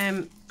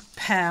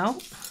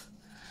pearl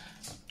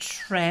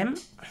trim,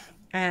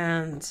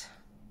 and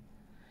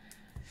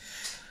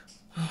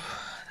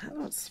that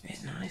looks a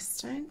bit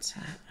nice, don't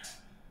it?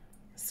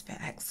 It's a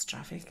bit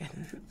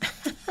extravagant.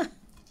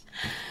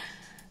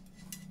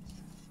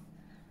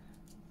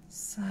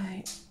 So,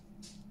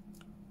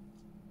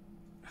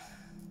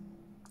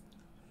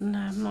 no,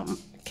 I'm not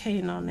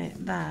keen on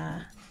it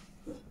there.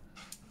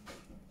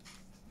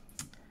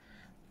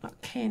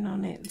 Not keen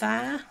on it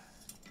there.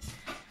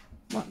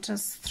 What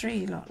does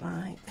 3 look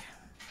like?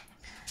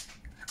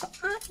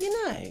 You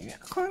know, I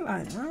quite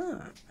like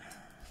that.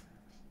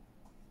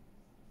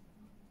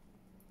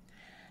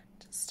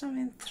 Just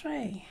having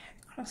 3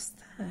 across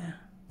there.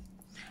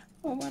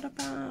 Or what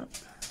about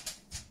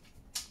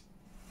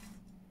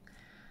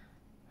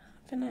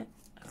having it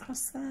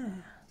across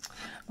there?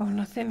 Oh,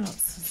 nothing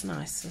looks as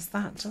nice as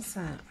that, does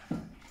it?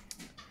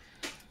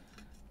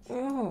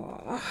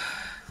 Oh,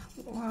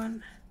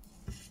 1,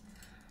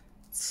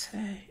 2,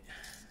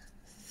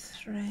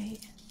 3.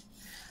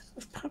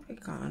 I've probably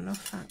got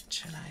enough,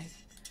 actually.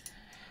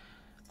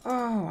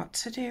 Oh, what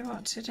to do?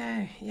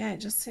 Yeah, it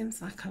just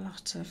seems like a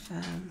lot of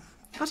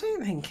I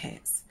don't think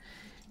it's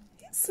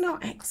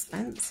not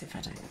expensive,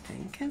 I don't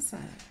think, is it?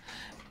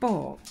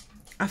 But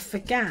I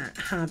forget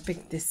how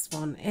big this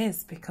one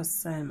is,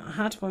 because I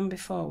had one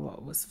before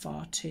what was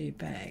far too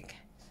big.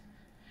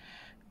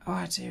 Oh,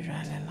 I do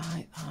really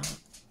like that.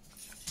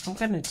 I'm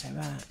gonna do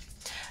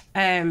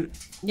it.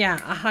 Yeah,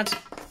 I had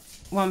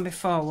one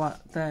before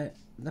what the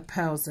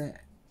pearls are.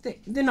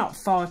 They're not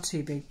far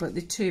too big, but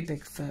they're too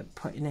big for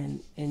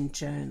putting in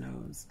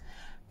journals.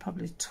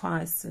 Probably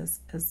twice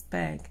as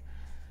big.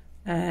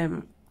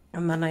 And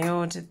then I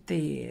ordered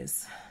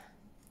these.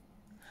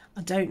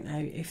 I don't know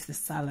if the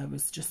seller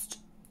was just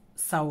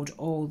sold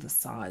all the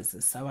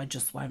sizes, so I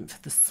just went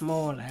for the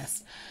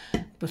smallest.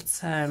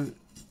 But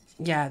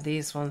yeah,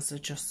 these ones are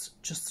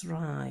just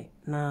right.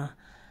 Now,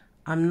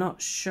 I'm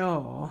not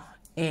sure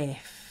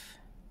if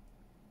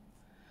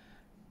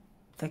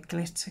the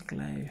glitter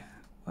glue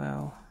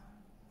will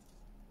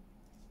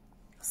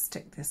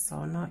stick this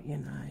or not, you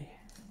know.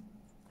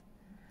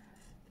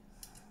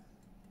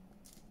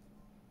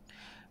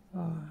 Oh,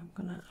 I'm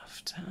gonna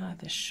have to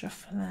either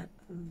shuffle it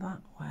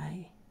that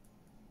way.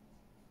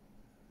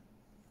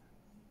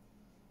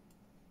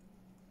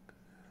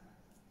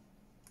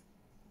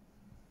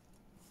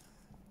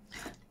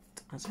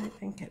 I don't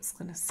think it's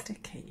gonna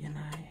stick it, you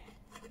know.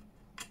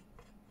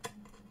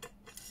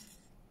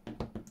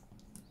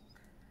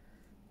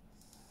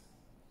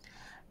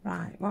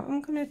 Right, what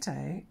I'm going to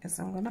do is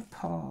I'm going to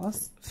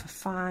pause for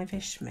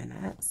 5-ish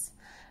minutes,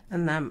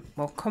 and then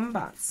we'll come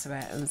back to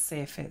it and see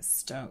if it's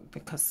stuck,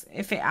 because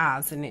if it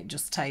has and it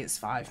just takes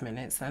 5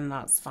 minutes, then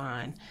that's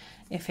fine.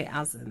 If it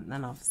hasn't,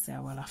 then obviously I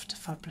will have to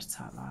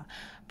fabricate that.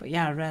 But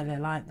yeah, I really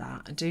like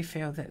that. I do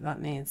feel that that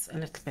needs a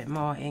little bit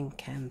more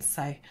ink in,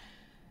 so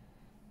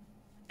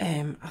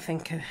I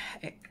think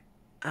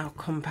I'll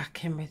come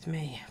back in with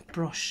me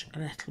brush a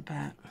little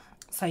bit.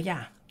 So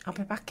yeah, I'll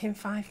be back in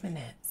 5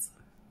 minutes.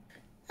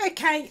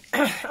 Okay,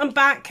 I'm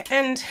back,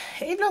 and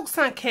it looks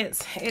like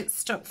it's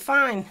stuck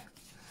fine,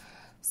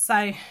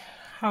 so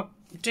I'll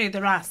do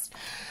the rest.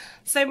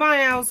 So while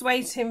I was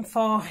waiting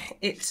for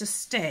it to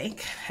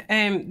stick,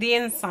 the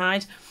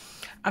inside,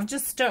 I've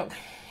just stuck,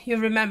 you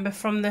remember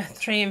from the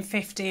 3 and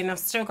 15, I've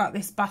still got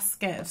this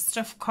basket of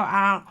stuff cut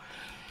out.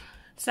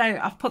 So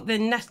I've put the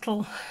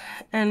nettle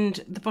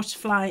and the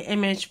butterfly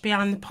image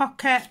behind the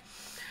pocket.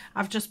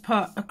 I've just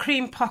put a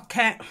cream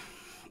pocket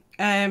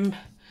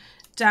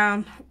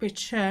down,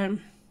 which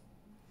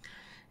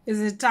is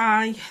a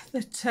die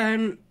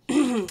that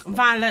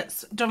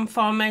Violet's done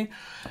for me.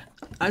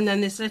 And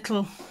then this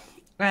little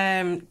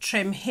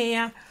trim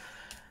here.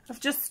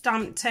 I've just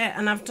stamped it,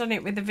 and I've done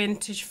it with a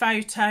vintage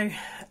photo,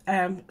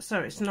 so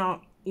it's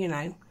not, you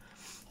know,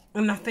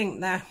 and I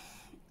think the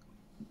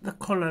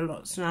colour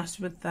looks nice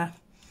with the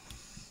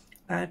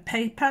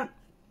paper.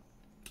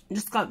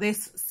 Just got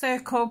this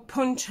circle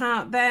punch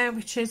out there,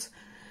 which is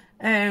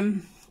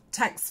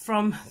text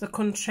from the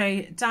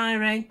country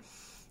diary.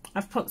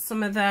 I've put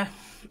some of the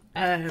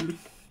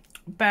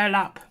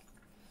burlap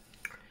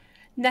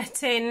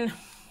netting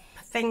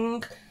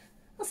thing.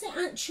 Has it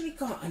actually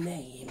got a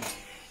name?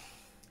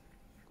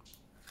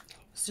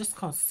 It's just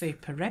called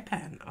Super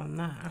Ribbon on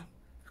there.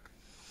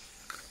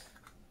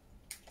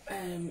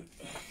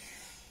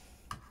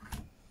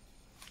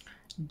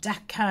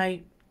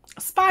 Deco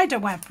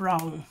spiderweb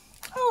roll.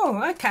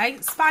 Oh, okay,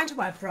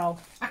 spiderweb roll.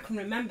 I can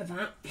remember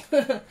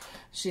that,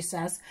 she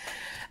says.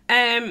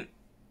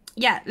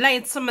 Yeah,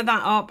 laid some of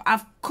that up.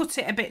 I've cut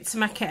it a bit to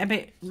make it a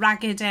bit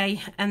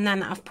raggedy, and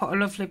then I've put a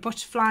lovely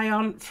butterfly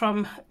on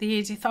from the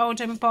Edith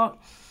Holden book.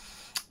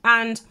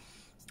 And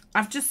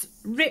I've just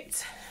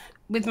ripped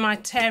with my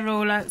tear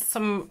ruler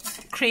some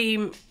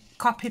cream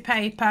copy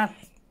paper,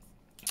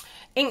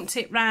 inked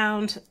it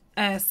round,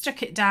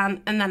 stuck it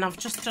down, and then I've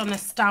just done a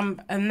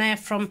stamp, and they're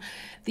from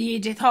the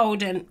Edith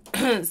Holden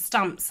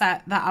stamp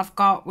set that I've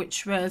got,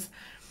 which was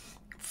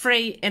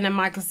free in a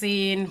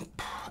magazine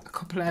a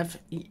couple of,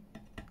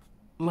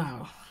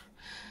 well,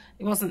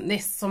 it wasn't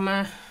this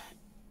summer,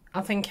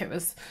 I think it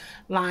was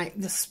like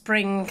the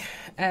spring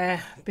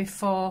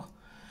before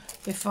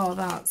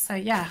that, so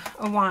yeah,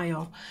 a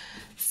while.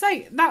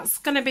 So that's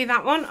going to be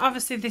that one.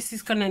 Obviously this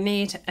is going to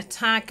need a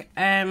tag,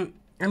 and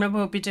I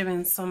will be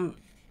doing some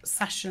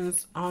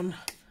sessions on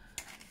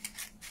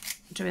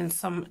doing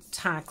some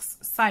tags.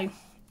 So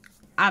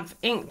I've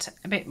inked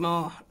a bit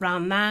more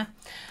around there,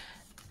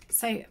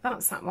 so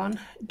that's that one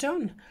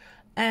done.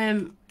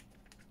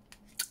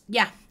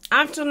 Yeah,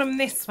 I've done them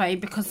this way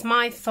because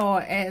my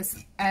thought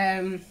is,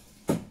 don't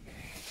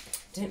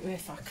know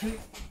if I can,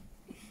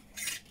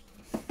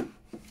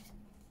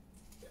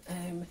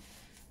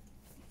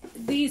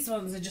 these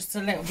ones are just a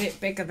little bit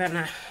bigger than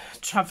a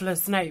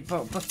traveller's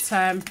notebook, but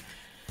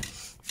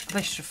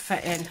they should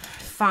fit in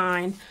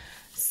fine.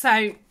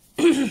 So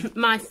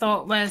my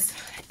thought was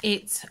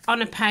it's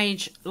on a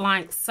page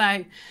like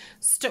so,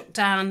 stuck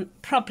down,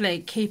 probably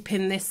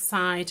keeping this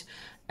side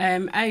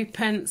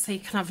open, so you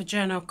can have a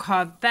journal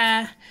card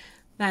there.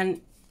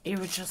 Then you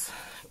would just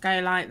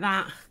go like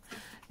that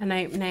and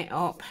open it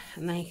up,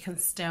 and then you can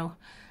still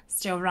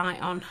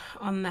write on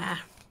there.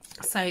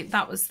 So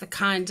that was the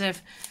kind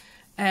of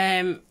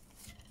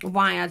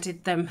why I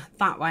did them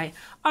that way.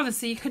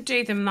 Obviously you could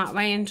do them that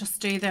way and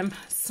just do them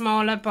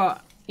smaller,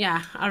 but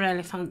yeah, I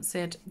really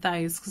fancied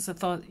those because I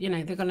thought, you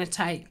know, they're going to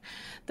take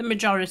the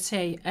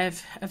majority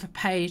of a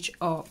page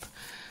up.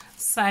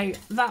 So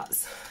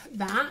that's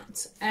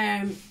that.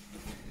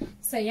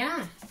 So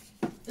yeah,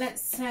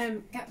 let's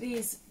get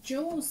these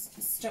jewels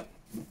stuck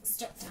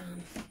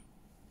down.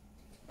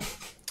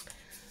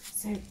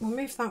 So we'll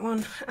move that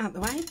one out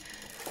the way.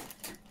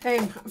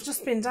 I've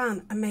just been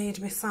down and made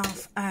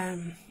myself a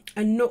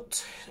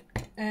nut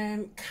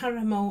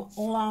caramel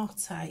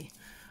latte,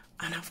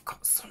 and I've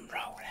got some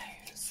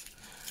Rolos.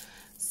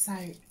 So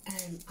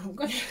I'm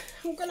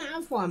gonna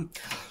have one.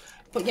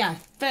 But yeah,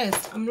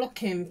 first I'm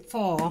looking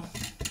for,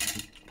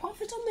 what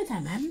have I done with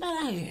them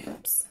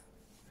envelopes?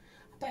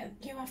 I bet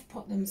you have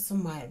put them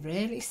somewhere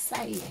really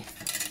safe.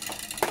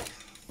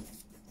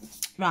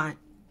 Right,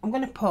 I'm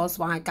gonna pause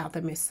while I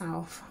gather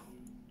myself.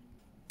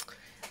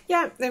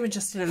 Yeah, they were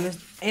just in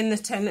the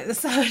tin at the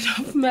side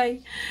of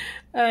me.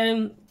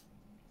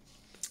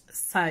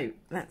 So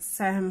let's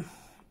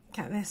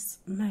get this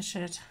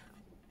measured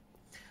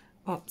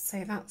up.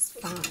 So that's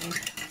fine.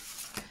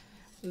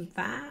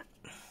 That.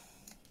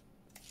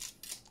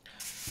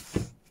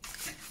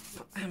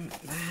 Put them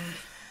there.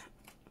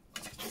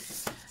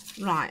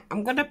 Right,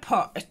 I'm going to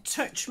put a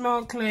touch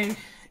more glue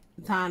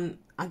than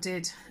I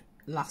did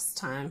last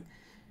time.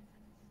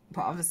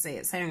 But obviously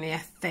it's only a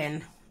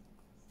thin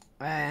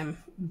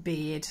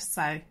bead,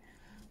 so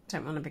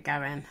don't want to be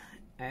going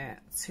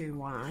too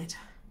wide.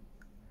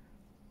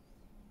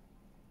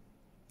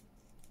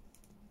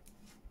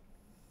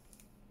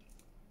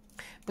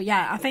 But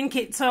yeah, I think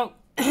it took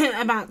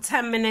about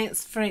 10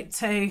 minutes for it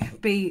to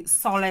be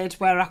solid,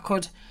 where I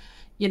could,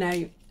 you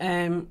know,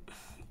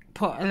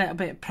 put a little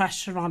bit of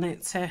pressure on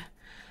it to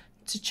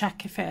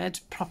check if it had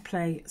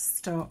properly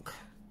stuck.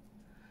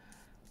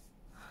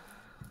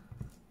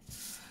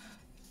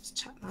 Just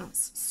check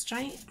that's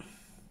straight.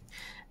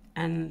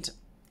 And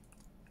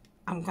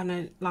I'm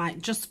gonna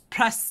like just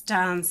press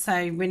down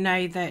so we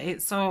know that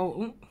it's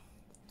all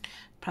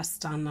press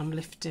down. I'm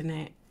lifting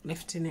it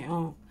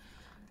up,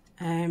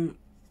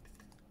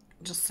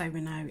 just so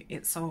we know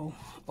it's all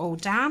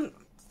down.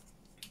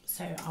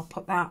 So I'll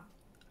put that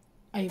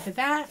over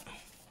there.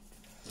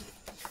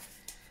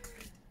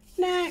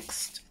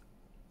 Next,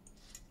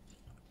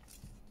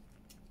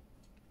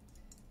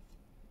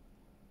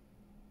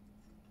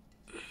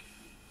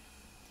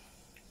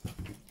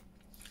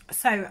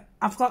 so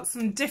I've got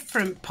some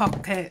different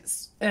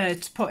pockets to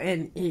put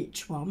in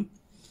each one,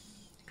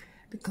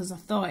 because I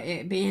thought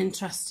it'd be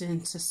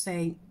interesting to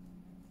see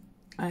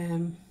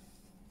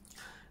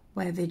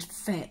where they'd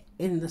fit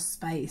in the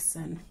space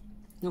and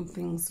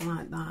things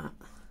like that.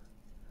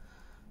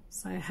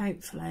 So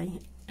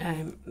hopefully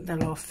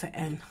they'll all fit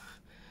in.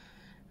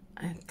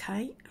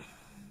 Okay.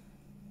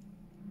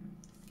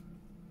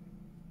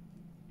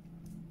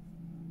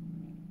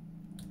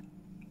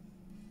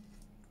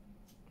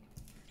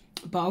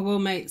 But I will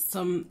make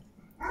some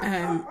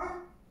other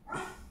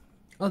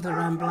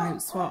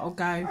envelopes what will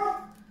go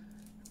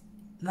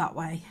that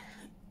way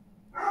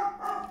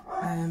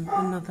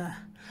another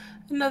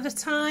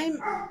time.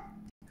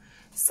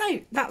 So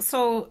that's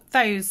all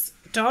those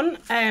done.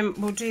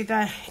 We'll do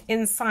the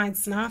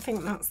insides now. I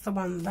think that's the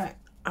one that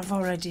I've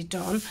already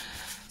done.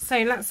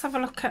 So let's have a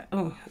look at,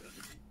 oh,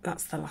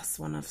 that's the last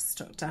one I've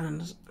stuck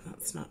down.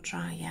 That's not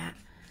dry yet.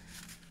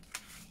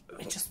 Let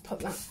me just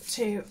put that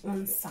to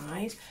one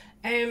side.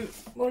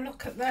 We'll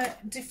look at the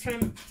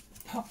different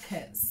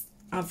pockets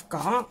I've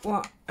got,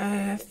 what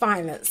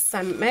Violet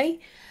sent me.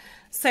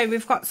 So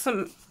we've got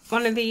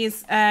one of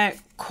these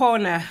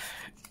corner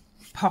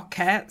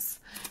pockets,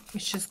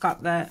 which has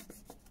got the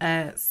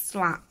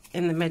slat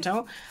in the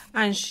middle,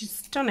 and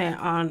she's done it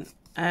on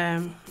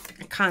a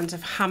kind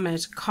of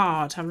hammered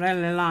card. I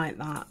really like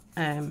that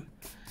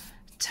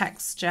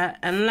texture,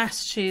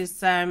 unless she's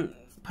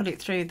put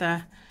it through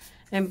the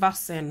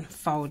embossing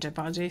folder,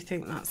 but I do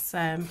think that's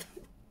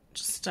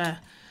just a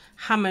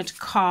hammered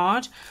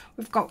card.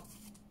 We've got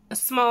a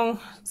small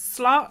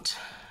slot,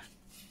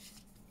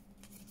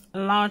 a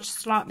large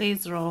slot.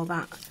 These are all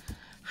that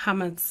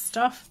hammered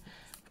stuff.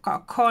 We've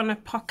got a corner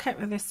pocket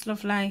with this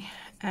lovely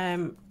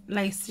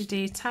lacy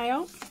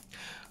detail.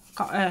 We've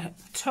got a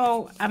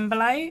tall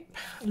envelope.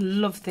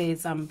 Love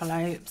these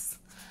envelopes.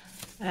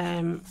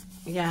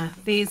 Yeah,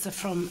 these are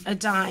from a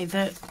die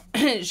that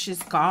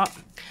she's got,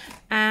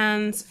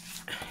 and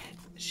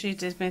she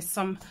did me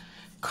some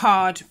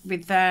card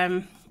with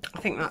I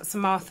think that's a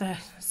Martha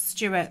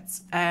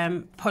Stewart's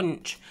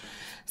punch.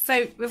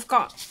 So we've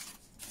got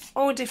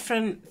all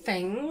different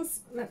things.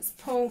 Let's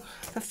pull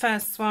the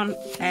first one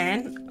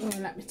in. Oh,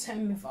 let me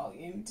turn my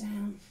volume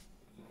down.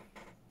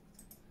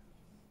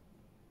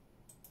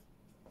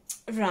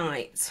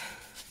 Right,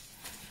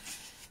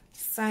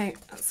 so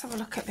let's have a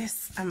look at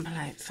this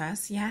envelope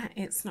first. Yeah,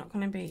 it's not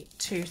going to be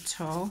too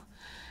tall,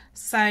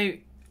 so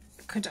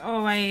could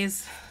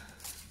always,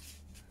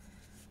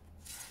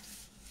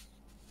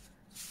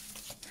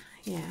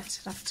 yeah,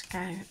 it'd have to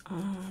go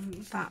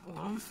on that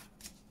one.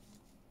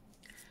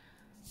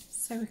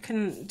 So we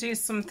can do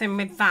something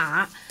with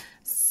that.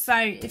 So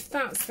if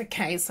that's the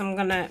case, I'm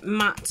going to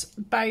mat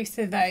both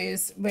of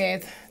those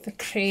with the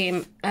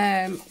cream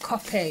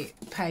copy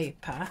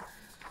paper.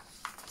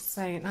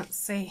 So let's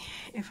see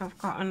if I've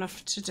got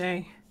enough to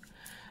do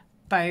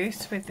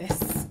both with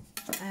this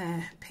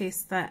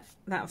piece that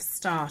I've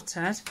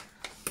started.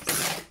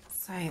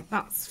 So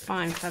that's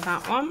fine for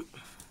that one.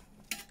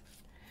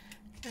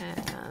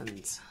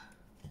 And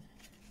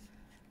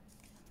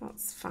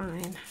that's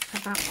fine for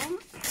that one.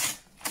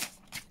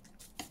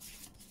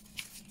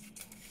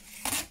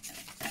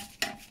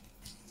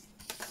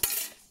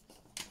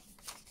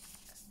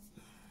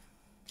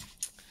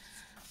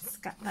 Let's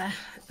get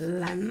the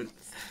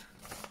length.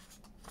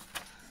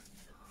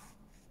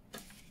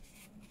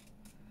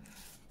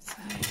 So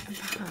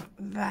about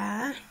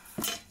there.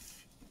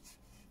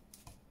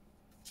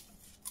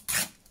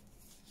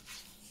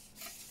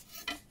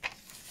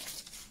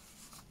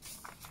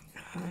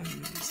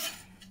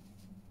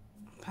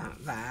 About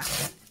there.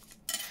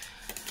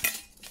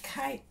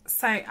 Okay,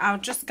 so I'll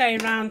just go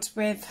around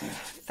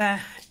with the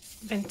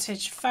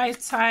vintage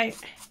photo.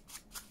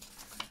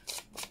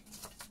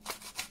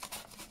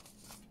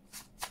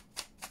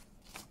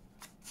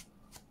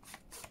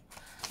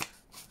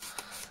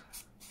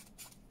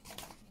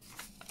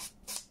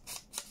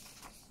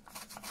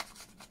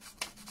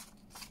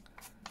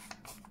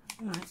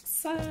 Like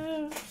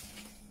so.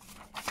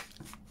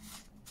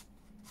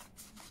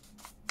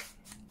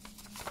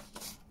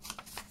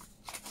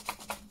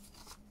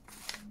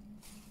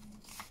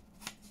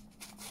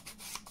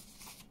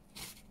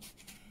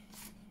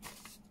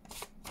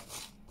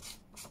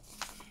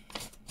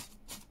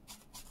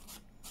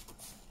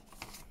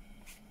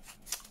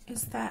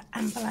 Is the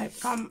envelope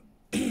gone?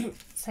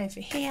 It's over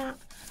here.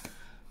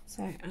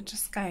 So I'll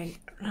just go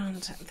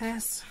around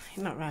this.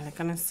 You're not really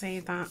going to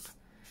see that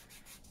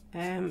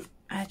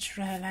edge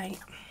really.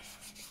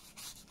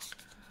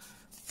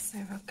 So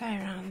we'll go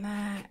around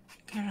there,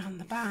 go around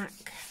the back.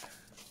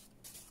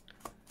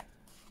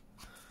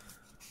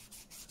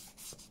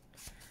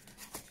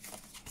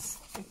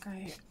 go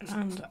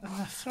around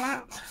the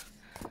flap.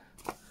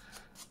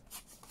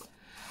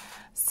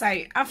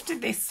 So after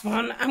this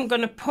one, I'm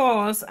going to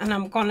pause and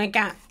I'm going to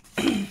get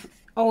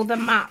all the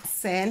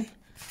mats in.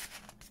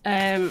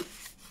 And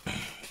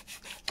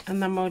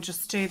then we'll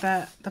just do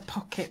the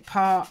pocket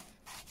part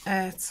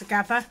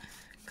together,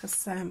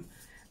 because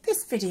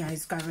this video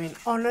is going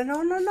on and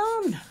on and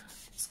on.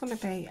 It's going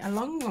to be a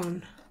long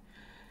one.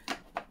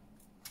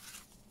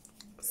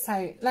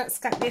 So let's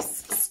get this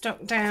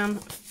stuck down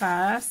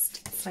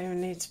first. So we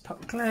need to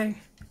put glue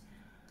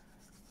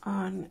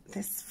on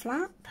this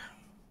flap.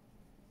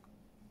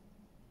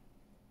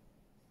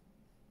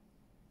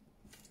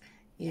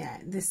 Yeah,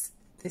 this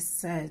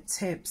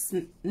tip's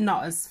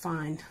not as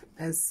fine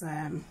as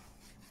the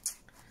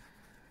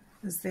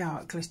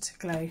art glitter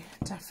glue,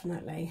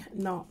 definitely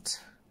not.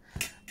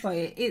 But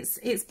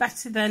it's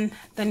better than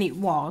it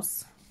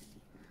was.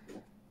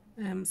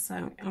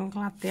 So I'm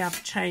glad they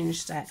have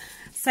changed it.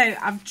 So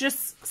I've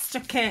just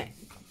stuck it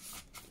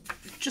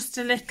just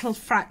a little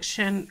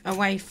fraction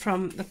away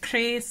from the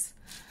crease,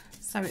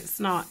 so it's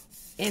not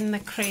in the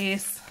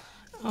crease.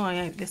 Oh, I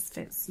hope this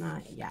fits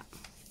now. Yeah,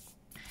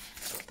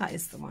 that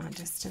is the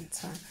widest,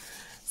 isn't it?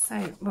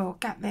 So we'll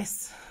get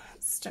this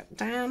stuck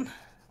down.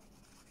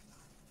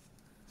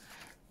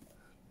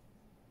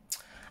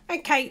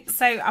 Okay,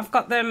 so I've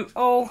got them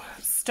all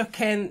stuck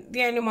in.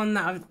 The only one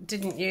that I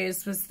didn't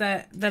use was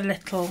the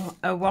little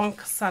one,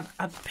 because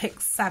I'd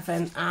picked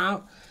 7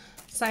 out.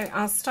 So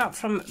I'll start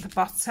from the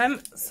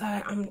bottom. So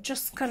I'm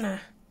just gonna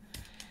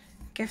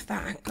give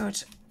that a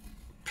good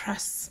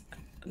press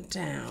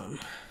down,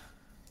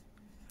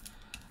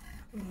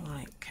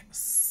 like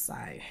so.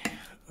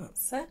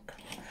 That's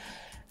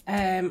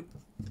it.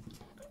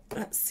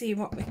 Let's see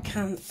what we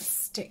can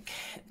stick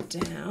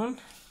down.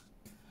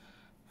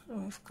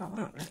 Oh, I've got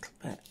that little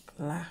bit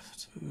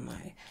left. No,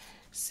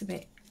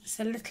 it's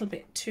a little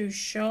bit too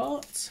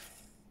short.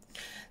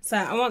 So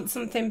I want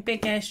something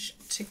biggish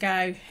to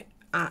go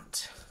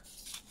at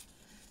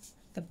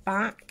the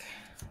back.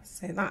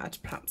 So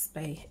that'd perhaps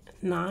be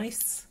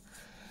nice.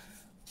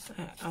 So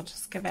I'll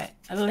just give it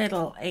a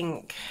little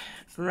ink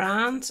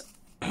round.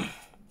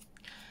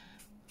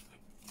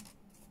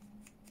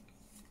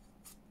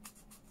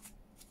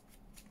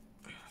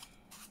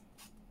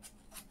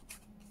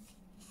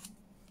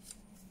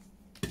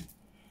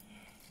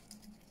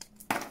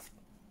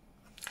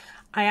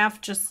 I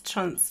have just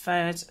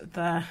transferred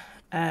the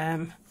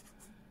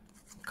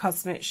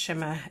Cosmic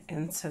Shimmer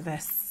into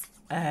this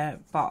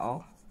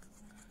bottle,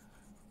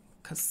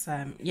 because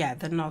yeah,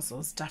 the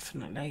nozzle's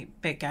definitely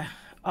bigger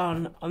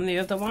on the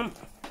other one,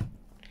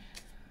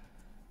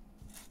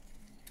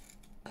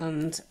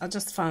 and I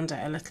just found it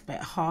a little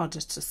bit harder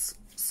to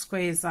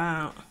squeeze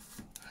out,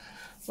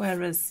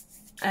 whereas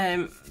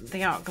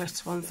the art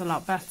glitter one's a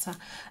lot better.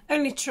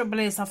 Only trouble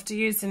is, after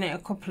using it a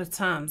couple of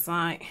times,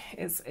 like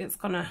it's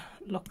gonna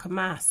look a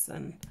mess,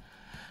 and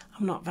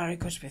I'm not very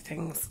good with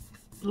things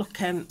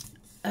looking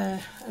a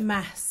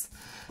mess.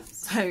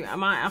 So I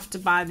might have to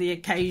buy the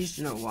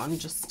occasional one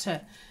just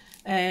to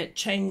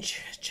change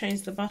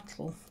the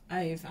bottle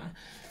over.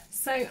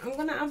 So I'm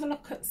gonna have a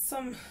look at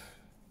some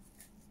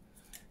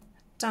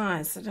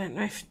dies. I don't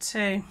know if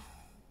to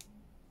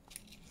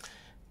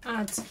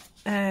add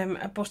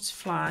a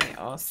butterfly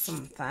or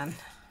something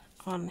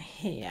on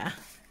here.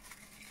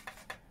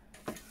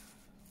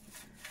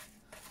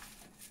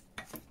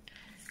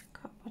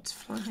 Got a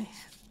butterfly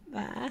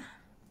there.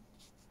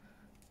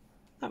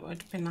 That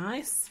would be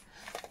nice.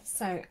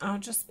 So I'll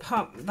just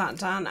pop that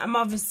down. I'm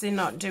obviously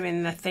not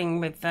doing the thing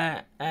with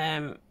the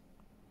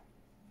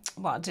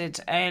what I did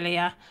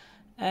earlier,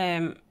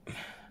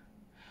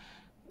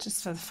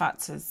 just for the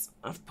fact is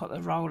I've put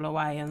the roll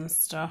away and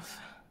stuff.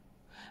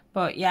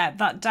 But yeah,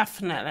 that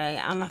definitely,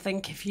 and I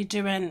think if you're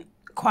doing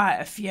quite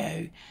a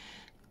few,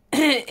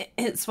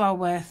 it's well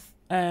worth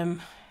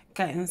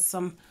getting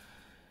some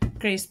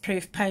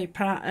greaseproof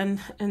paper and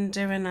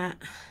doing it.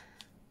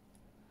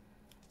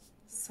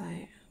 So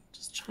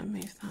just try and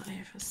move that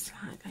over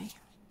slightly.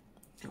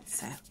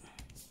 That's it.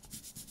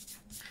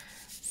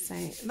 So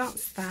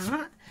that's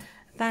that.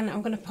 Then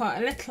I'm going to put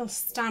a little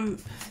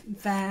stamp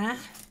there.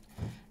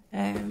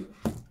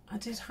 I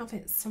did have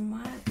it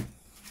somewhere.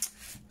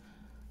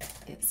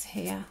 It's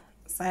here.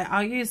 So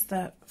I'll use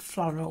the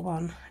floral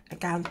one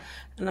again,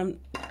 and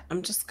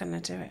I'm just going to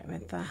do it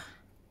with the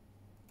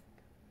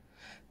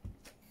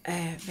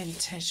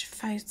vintage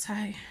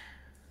photo.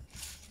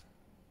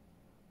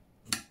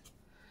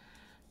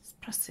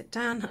 Just press it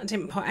down. I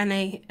didn't put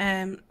any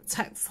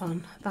text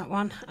on that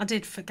one. I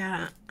did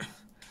forget.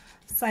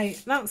 So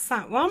that's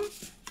that one.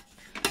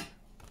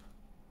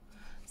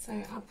 So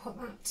I'll put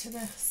that to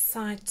the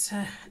side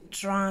to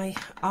dry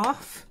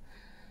off.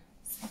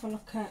 Let's have a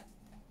look at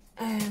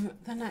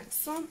the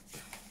next one.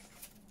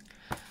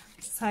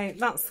 So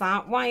that's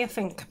that. While you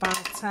think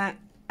about it,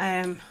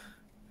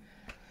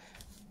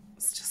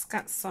 let's just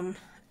get some.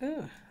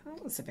 Oh,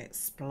 that was a bit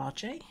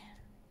splodgy.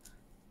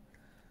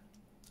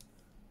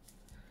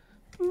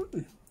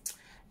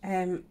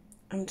 I'm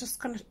just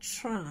going to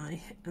try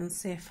and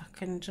see if I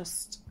can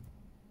just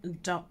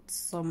dot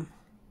some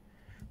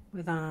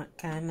without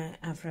getting it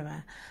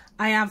everywhere.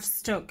 I have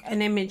stuck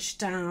an image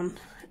down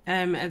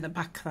at the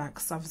back of that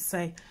because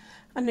obviously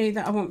I knew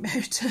that I wouldn't be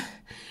able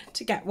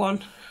to get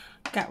one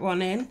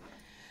in.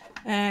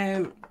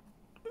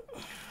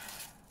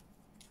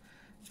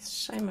 It's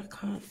a shame I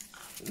can't.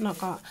 I've not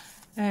got.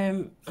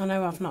 I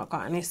know I've not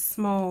got any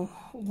small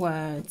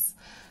words,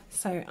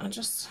 so I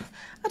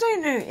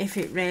don't know if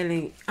it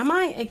really. I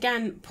might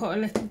again put a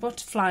little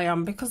butterfly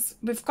on because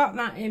we've got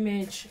that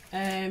image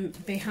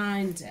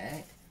behind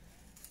it.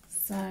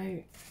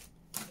 So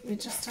we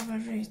just have a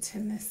root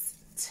in this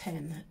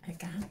tin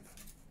again.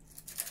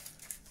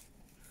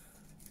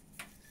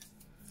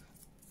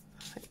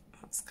 I think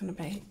that's going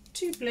to be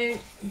too blue.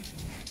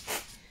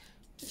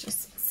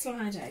 Just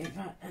slide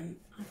over and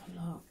have a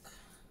look.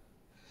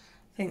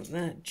 I think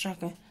the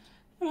dragon,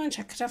 I mind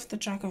I could have the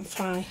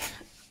dragonfly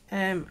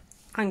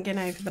hanging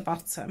over the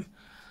bottom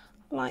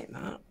like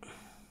that.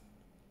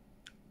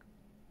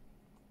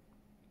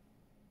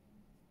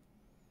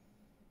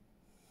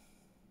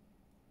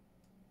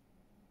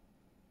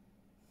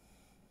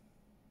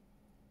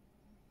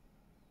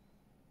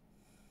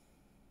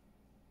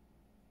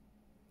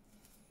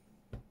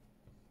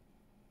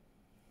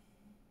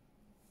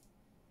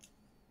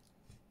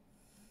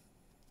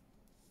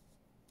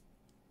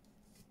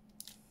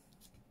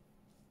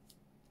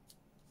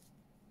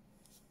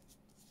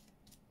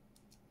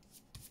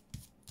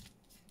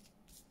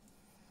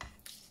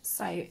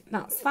 So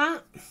that's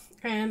that.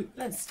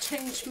 Let's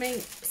change my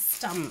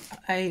stamp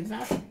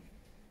over.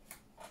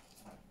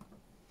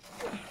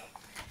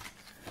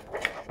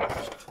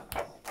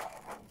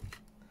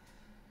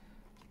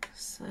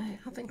 So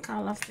I think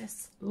I'll have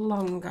this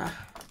longer.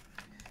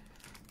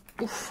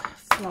 Oof,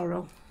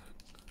 floral.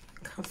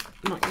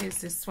 I've not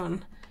used this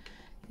one.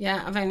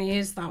 Yeah, I've only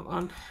used that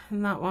one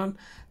and that one.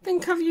 I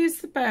think I've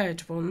used the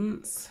bird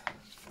once.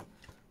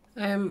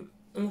 And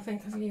I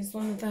think I've used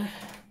one of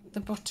the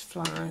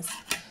butterflies.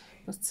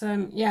 But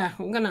yeah,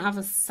 I'm going to have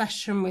a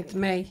session with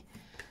me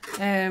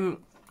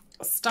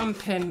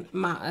stamping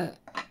mat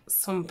at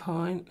some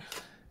point.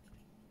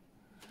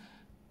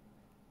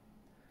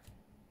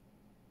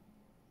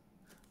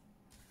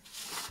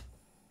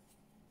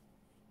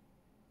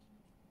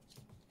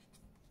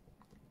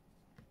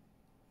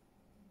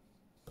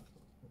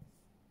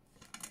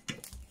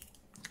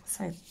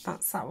 So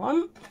that's that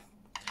one.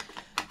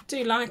 I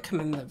do like them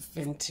in the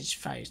vintage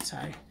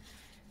photo.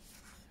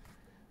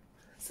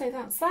 So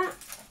that's that.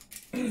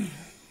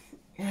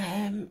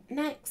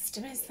 Next,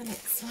 where's the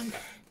next one?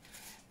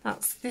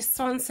 That's this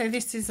one. So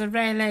this is a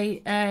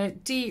really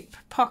deep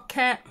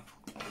pocket.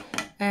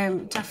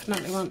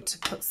 Definitely want to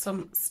put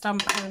some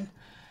stamping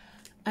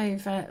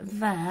over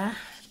there.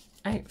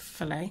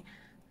 Hopefully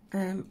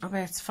I'll be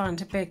able to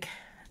find a big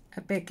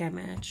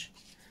image,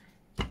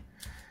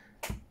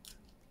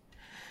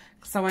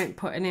 because I won't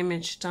put an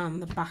image down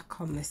the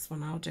back on this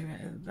one. I'll do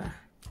it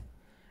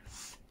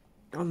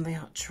on the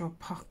actual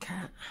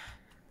pocket.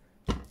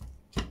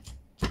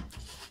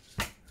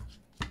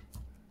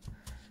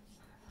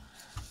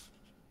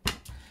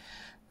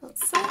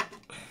 That's it.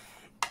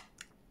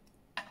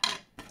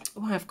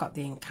 Oh, I've got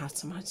the ink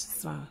out. I might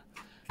as well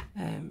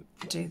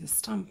do the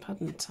stamp,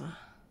 hadn't I?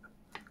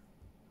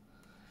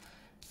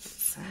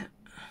 That's it.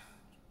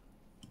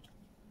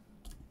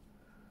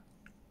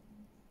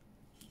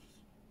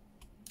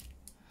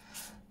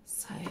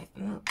 So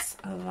that's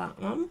that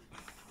one.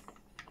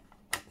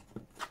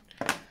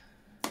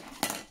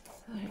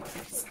 So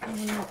let's have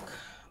a look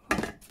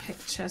what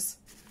pictures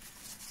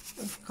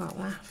we've got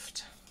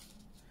left.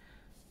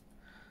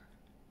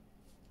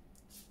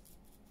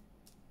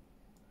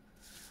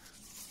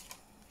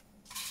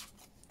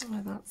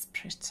 Oh, that's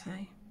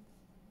pretty.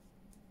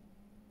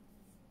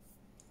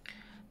 I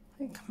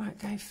think I might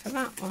go for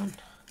that one.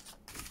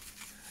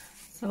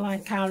 So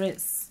like how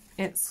it's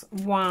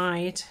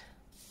wide.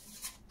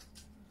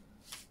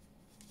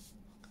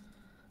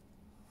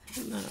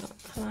 No,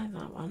 I like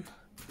that one.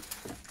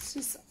 Let's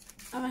just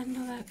have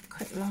another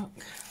quick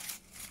look.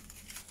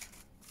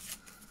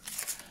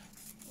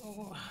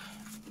 Oh.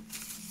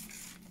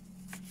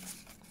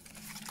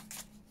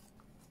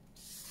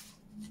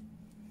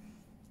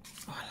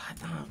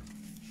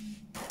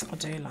 I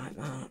do like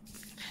that.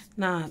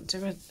 No,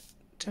 do it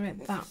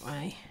that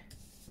way.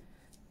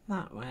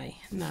 That way.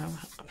 No,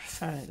 I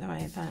prefer it the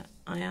way that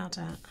I had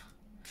it.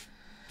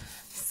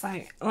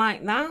 So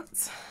like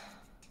that.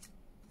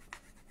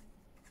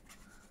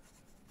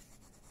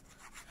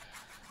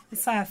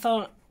 So I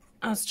thought,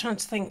 I was trying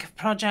to think of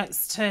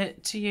projects to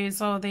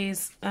use all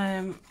these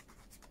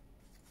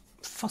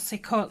fussy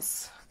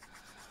cuts,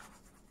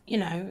 you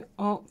know,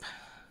 up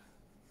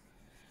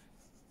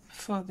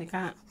before they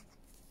get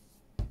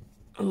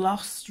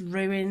lost,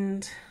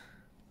 ruined,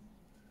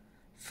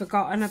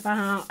 forgotten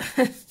about.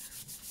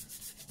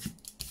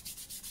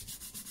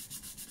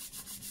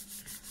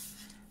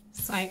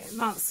 So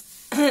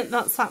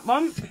that's that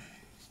one.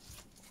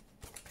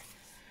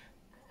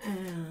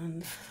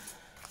 And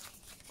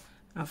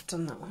I've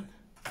done that one.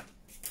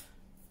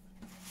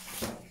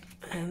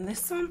 And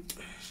this one.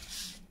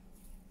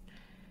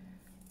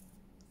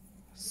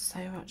 So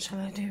what shall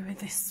I do with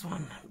this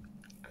one?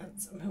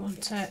 We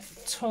want a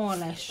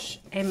tallish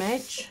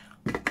image.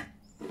 And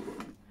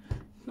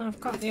I've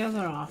got the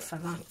other half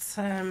of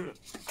that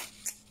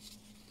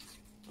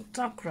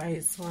dog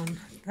rose one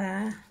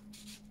there.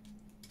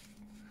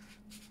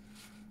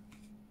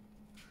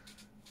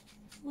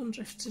 I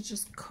wonder if to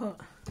just cut.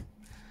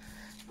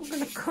 I'm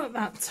going to cut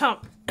that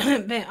top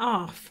bit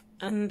off,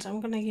 and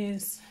I'm going to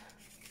use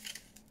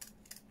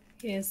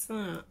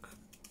that.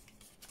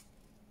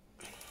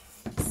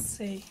 Let's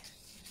see.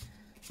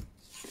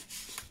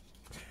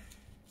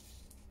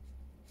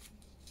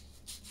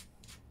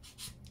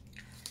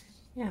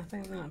 Yeah, I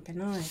think that'd be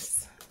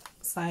nice.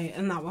 So,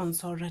 and that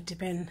one's already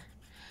been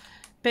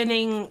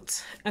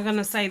inked. I'm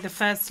gonna say the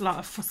first lot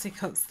of fussy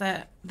cuts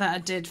that I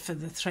did for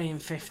the 3 and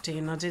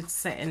 15, I did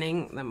sit and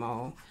ink them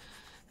all,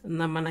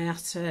 and then when I had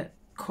to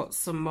cut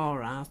some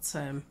more out,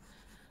 I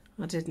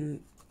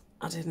didn't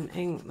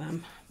ink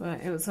them.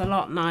 But it was a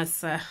lot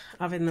nicer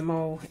having them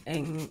all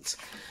inked.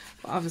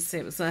 But obviously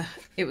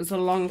it was a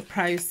long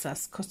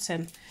process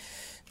cutting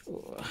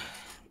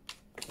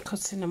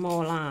them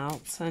all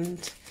out.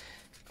 And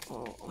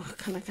oh,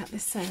 can I get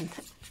this in?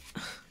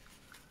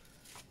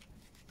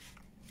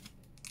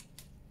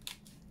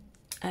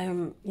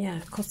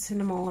 Yeah, cutting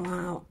them all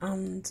out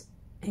and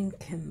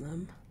inking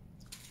them.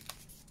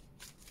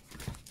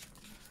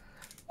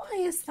 Why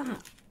is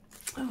that?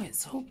 Oh,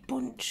 it's all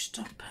bunched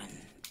up,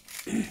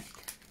 and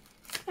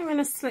when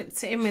I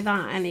slipped it in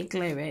without any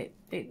glue,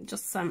 it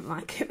just seemed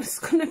like it was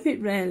going to be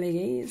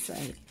really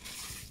easy.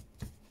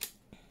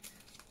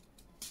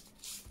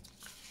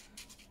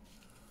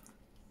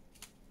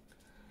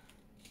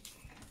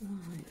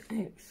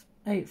 Right,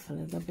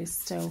 hopefully there'll be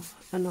still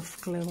enough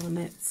glue on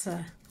it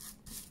to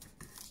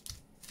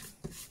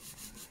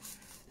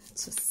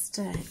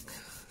stick.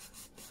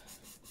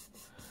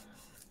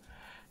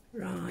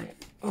 Right,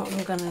 what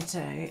I'm going to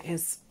do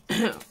is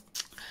I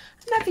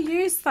never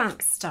used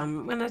that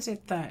stamp when I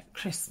did the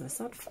Christmas.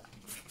 I'd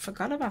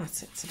forgot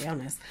about it, to be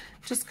honest.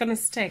 Just going to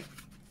stick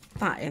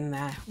that in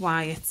there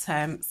while it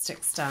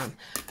sticks down.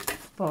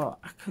 But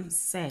I can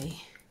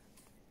see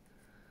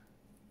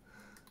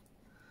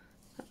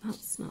that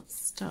that's not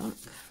stuck. I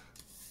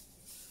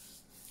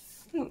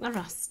think the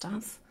rest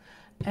does.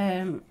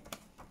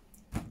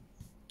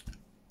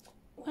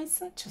 Where's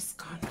that just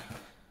gone?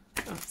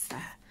 Oh, it's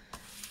there.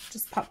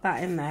 Just pop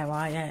that in there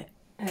while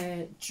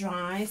it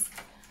dries.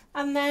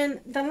 And then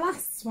the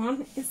last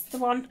one is the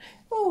one.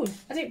 Oh,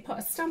 I didn't put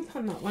a stamp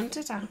on that one,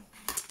 did I?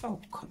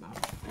 Oh, come on.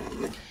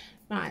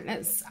 Right,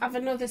 let's have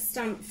another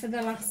stamp for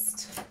the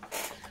last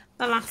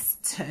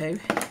two.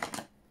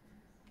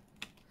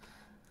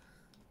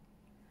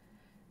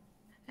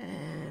 I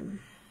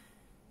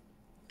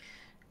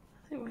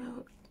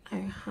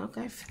think I'll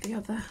go for the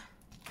other.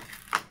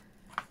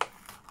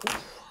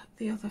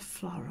 The other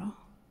floral.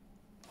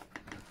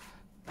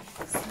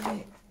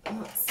 So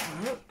that's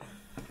that.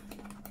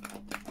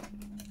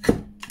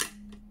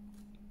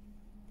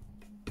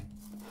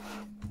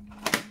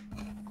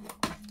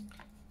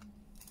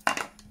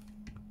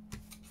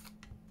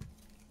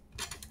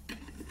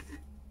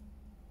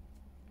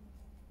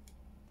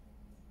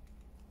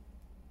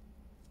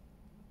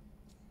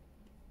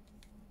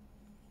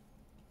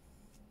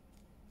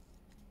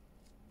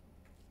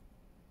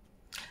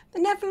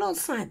 It never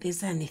looks like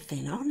there's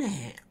anything on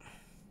it.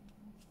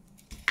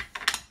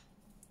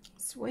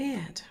 It's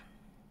weird.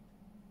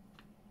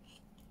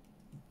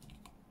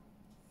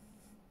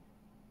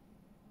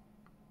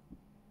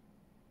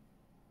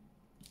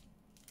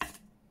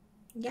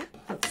 Yeah,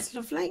 that's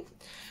lovely.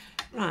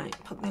 Right,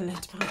 put the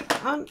lid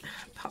back on.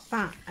 Pop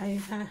that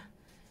over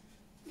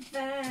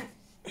there.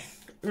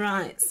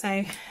 Right,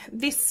 so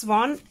this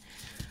one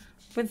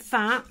with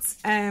that,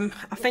 I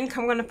think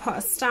I'm going to put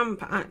a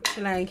stamp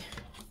actually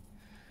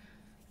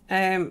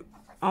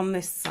on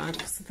this side,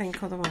 because I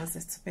think otherwise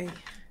it'll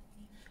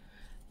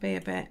be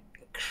a bit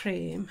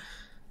cream.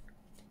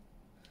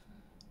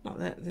 Not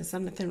that there's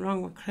anything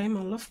wrong with cream,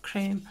 I love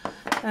cream,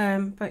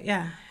 but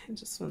yeah, it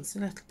just wants a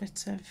little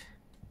bit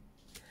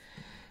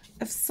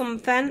of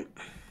something.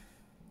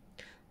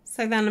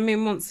 So then, I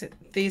mean, once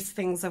these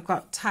things have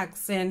got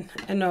tags in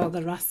and all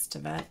the rest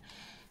of it,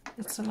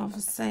 it'll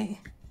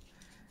obviously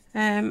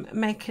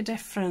make a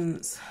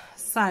difference.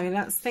 So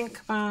let's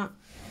think about,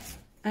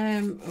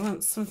 we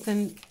want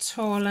something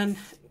tall and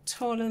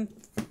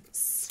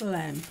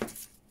slim.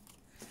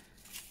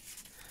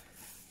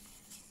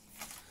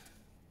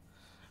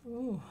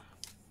 Oh,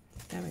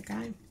 there we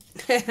go.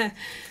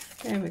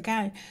 There we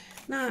go.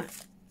 Now,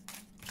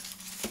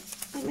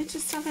 let me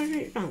just have a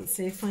root round,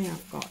 see if I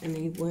have got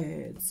any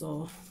words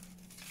or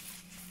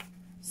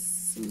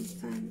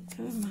something.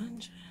 Oh,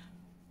 mind you.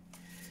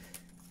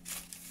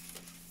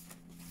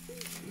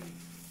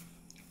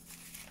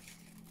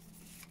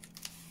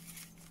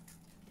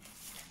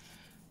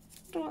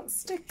 What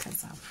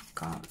stickers I've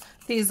got.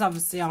 These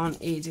obviously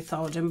aren't Edith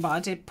Holden, but I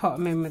did put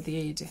them in with the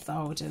Edith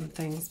Holden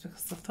things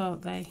because I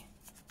thought they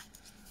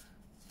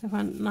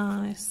went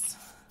nice.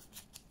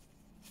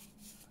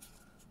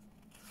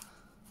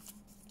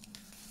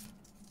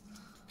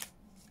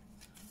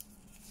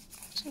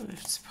 don't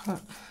have to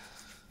put.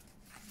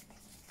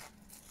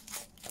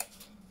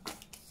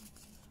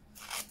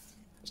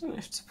 I don't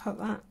have to put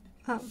that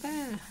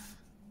there.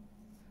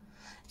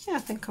 Yeah, I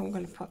think I'm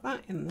going to put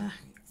that in the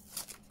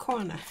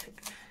corner.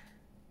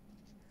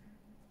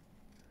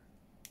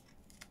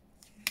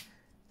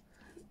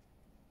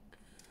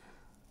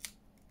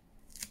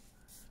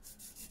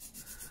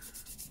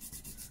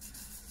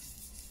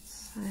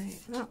 So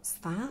that's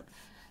that.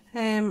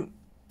 I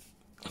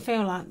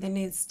feel like there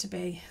needs to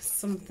be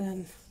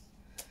something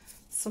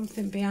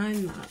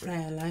behind that,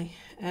 really.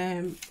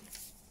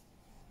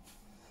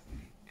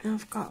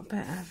 I've got a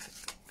bit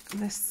of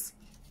this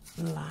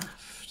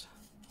left.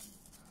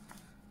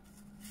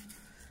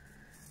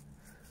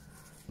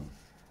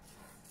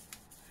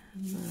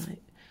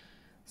 Right,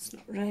 it's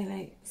not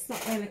really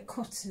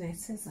cutting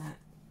it, is it?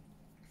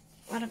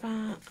 What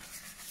about,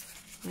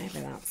 maybe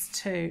that's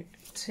too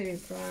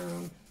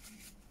brown.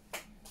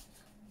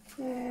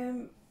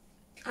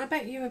 I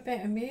bet you a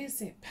bit of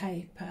music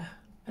paper.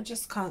 I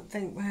just can't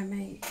think where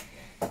my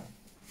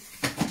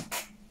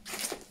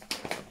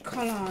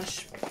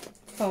collage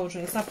folder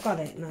is. I've got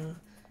it now.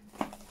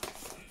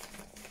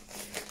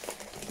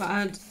 But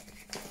I'd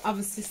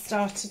obviously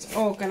started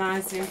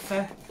organising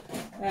for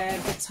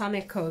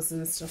botanicals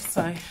and stuff,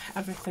 so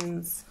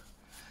everything's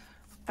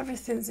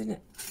in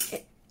it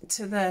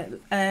to the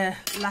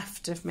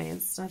left of me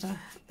instead of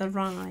the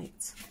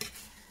right.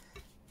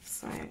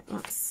 So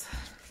let's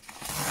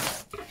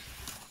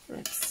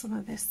rip some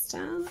of this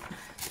down.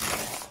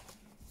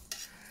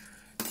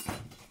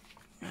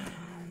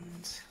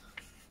 And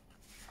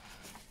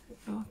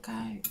we'll go.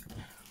 I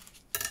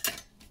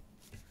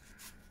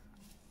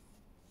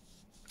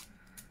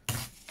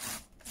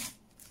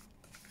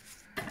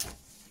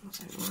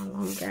don't know how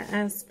long it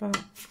is,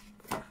 but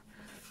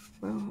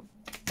well,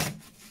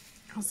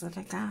 how's it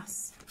a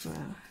gas? Well,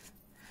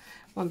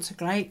 it wasn't a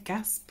great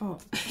gas,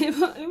 but it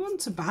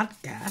wasn't a bad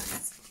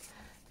gas.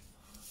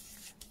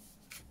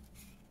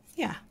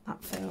 Yeah,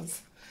 that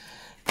feels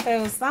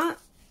that.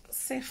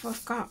 See if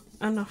we've got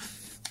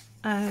enough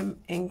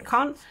ink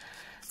on.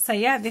 So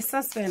yeah, this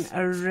has been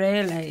a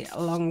really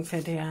long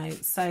video.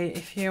 So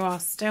if you are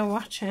still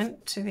watching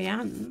to the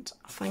end,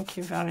 thank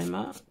you very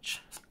much.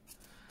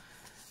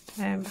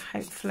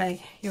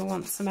 Hopefully you'll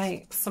want to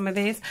make some of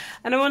these,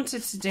 and I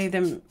wanted to do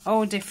them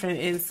all different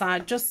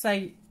inside, just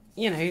so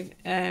you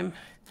know,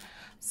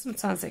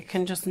 sometimes it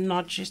can just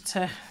nudge you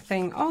to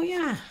think, oh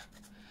yeah,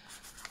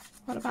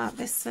 what about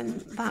this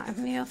and that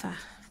and the other.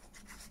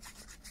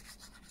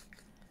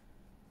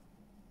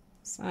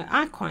 So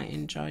I quite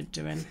enjoyed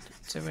doing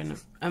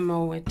them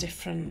all with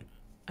different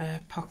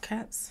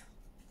pockets.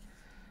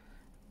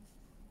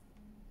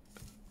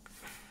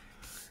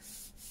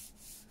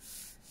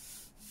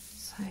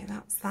 So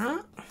that's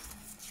that.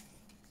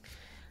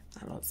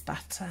 That looks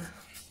better.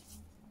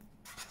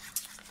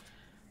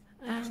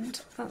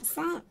 And that's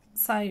that.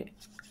 So I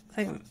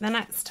think the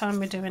next time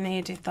we do an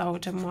Edith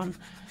Holden one,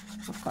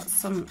 I've got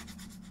some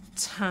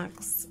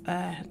tags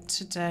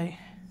to do.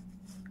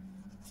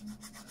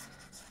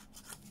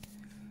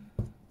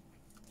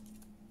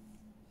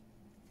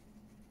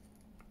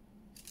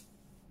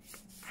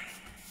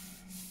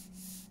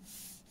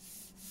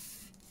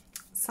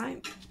 So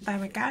there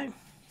we go.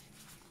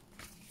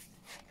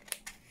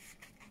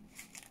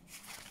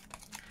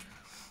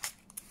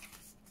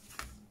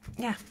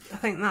 Yeah, I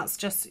think that's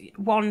just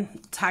one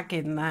tag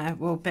in there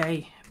will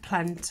be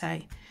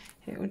plenty.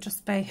 It will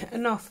just be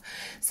enough.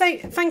 So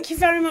thank you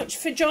very much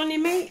for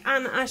joining me,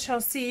 and I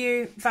shall see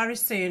you very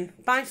soon.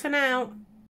 Bye for now.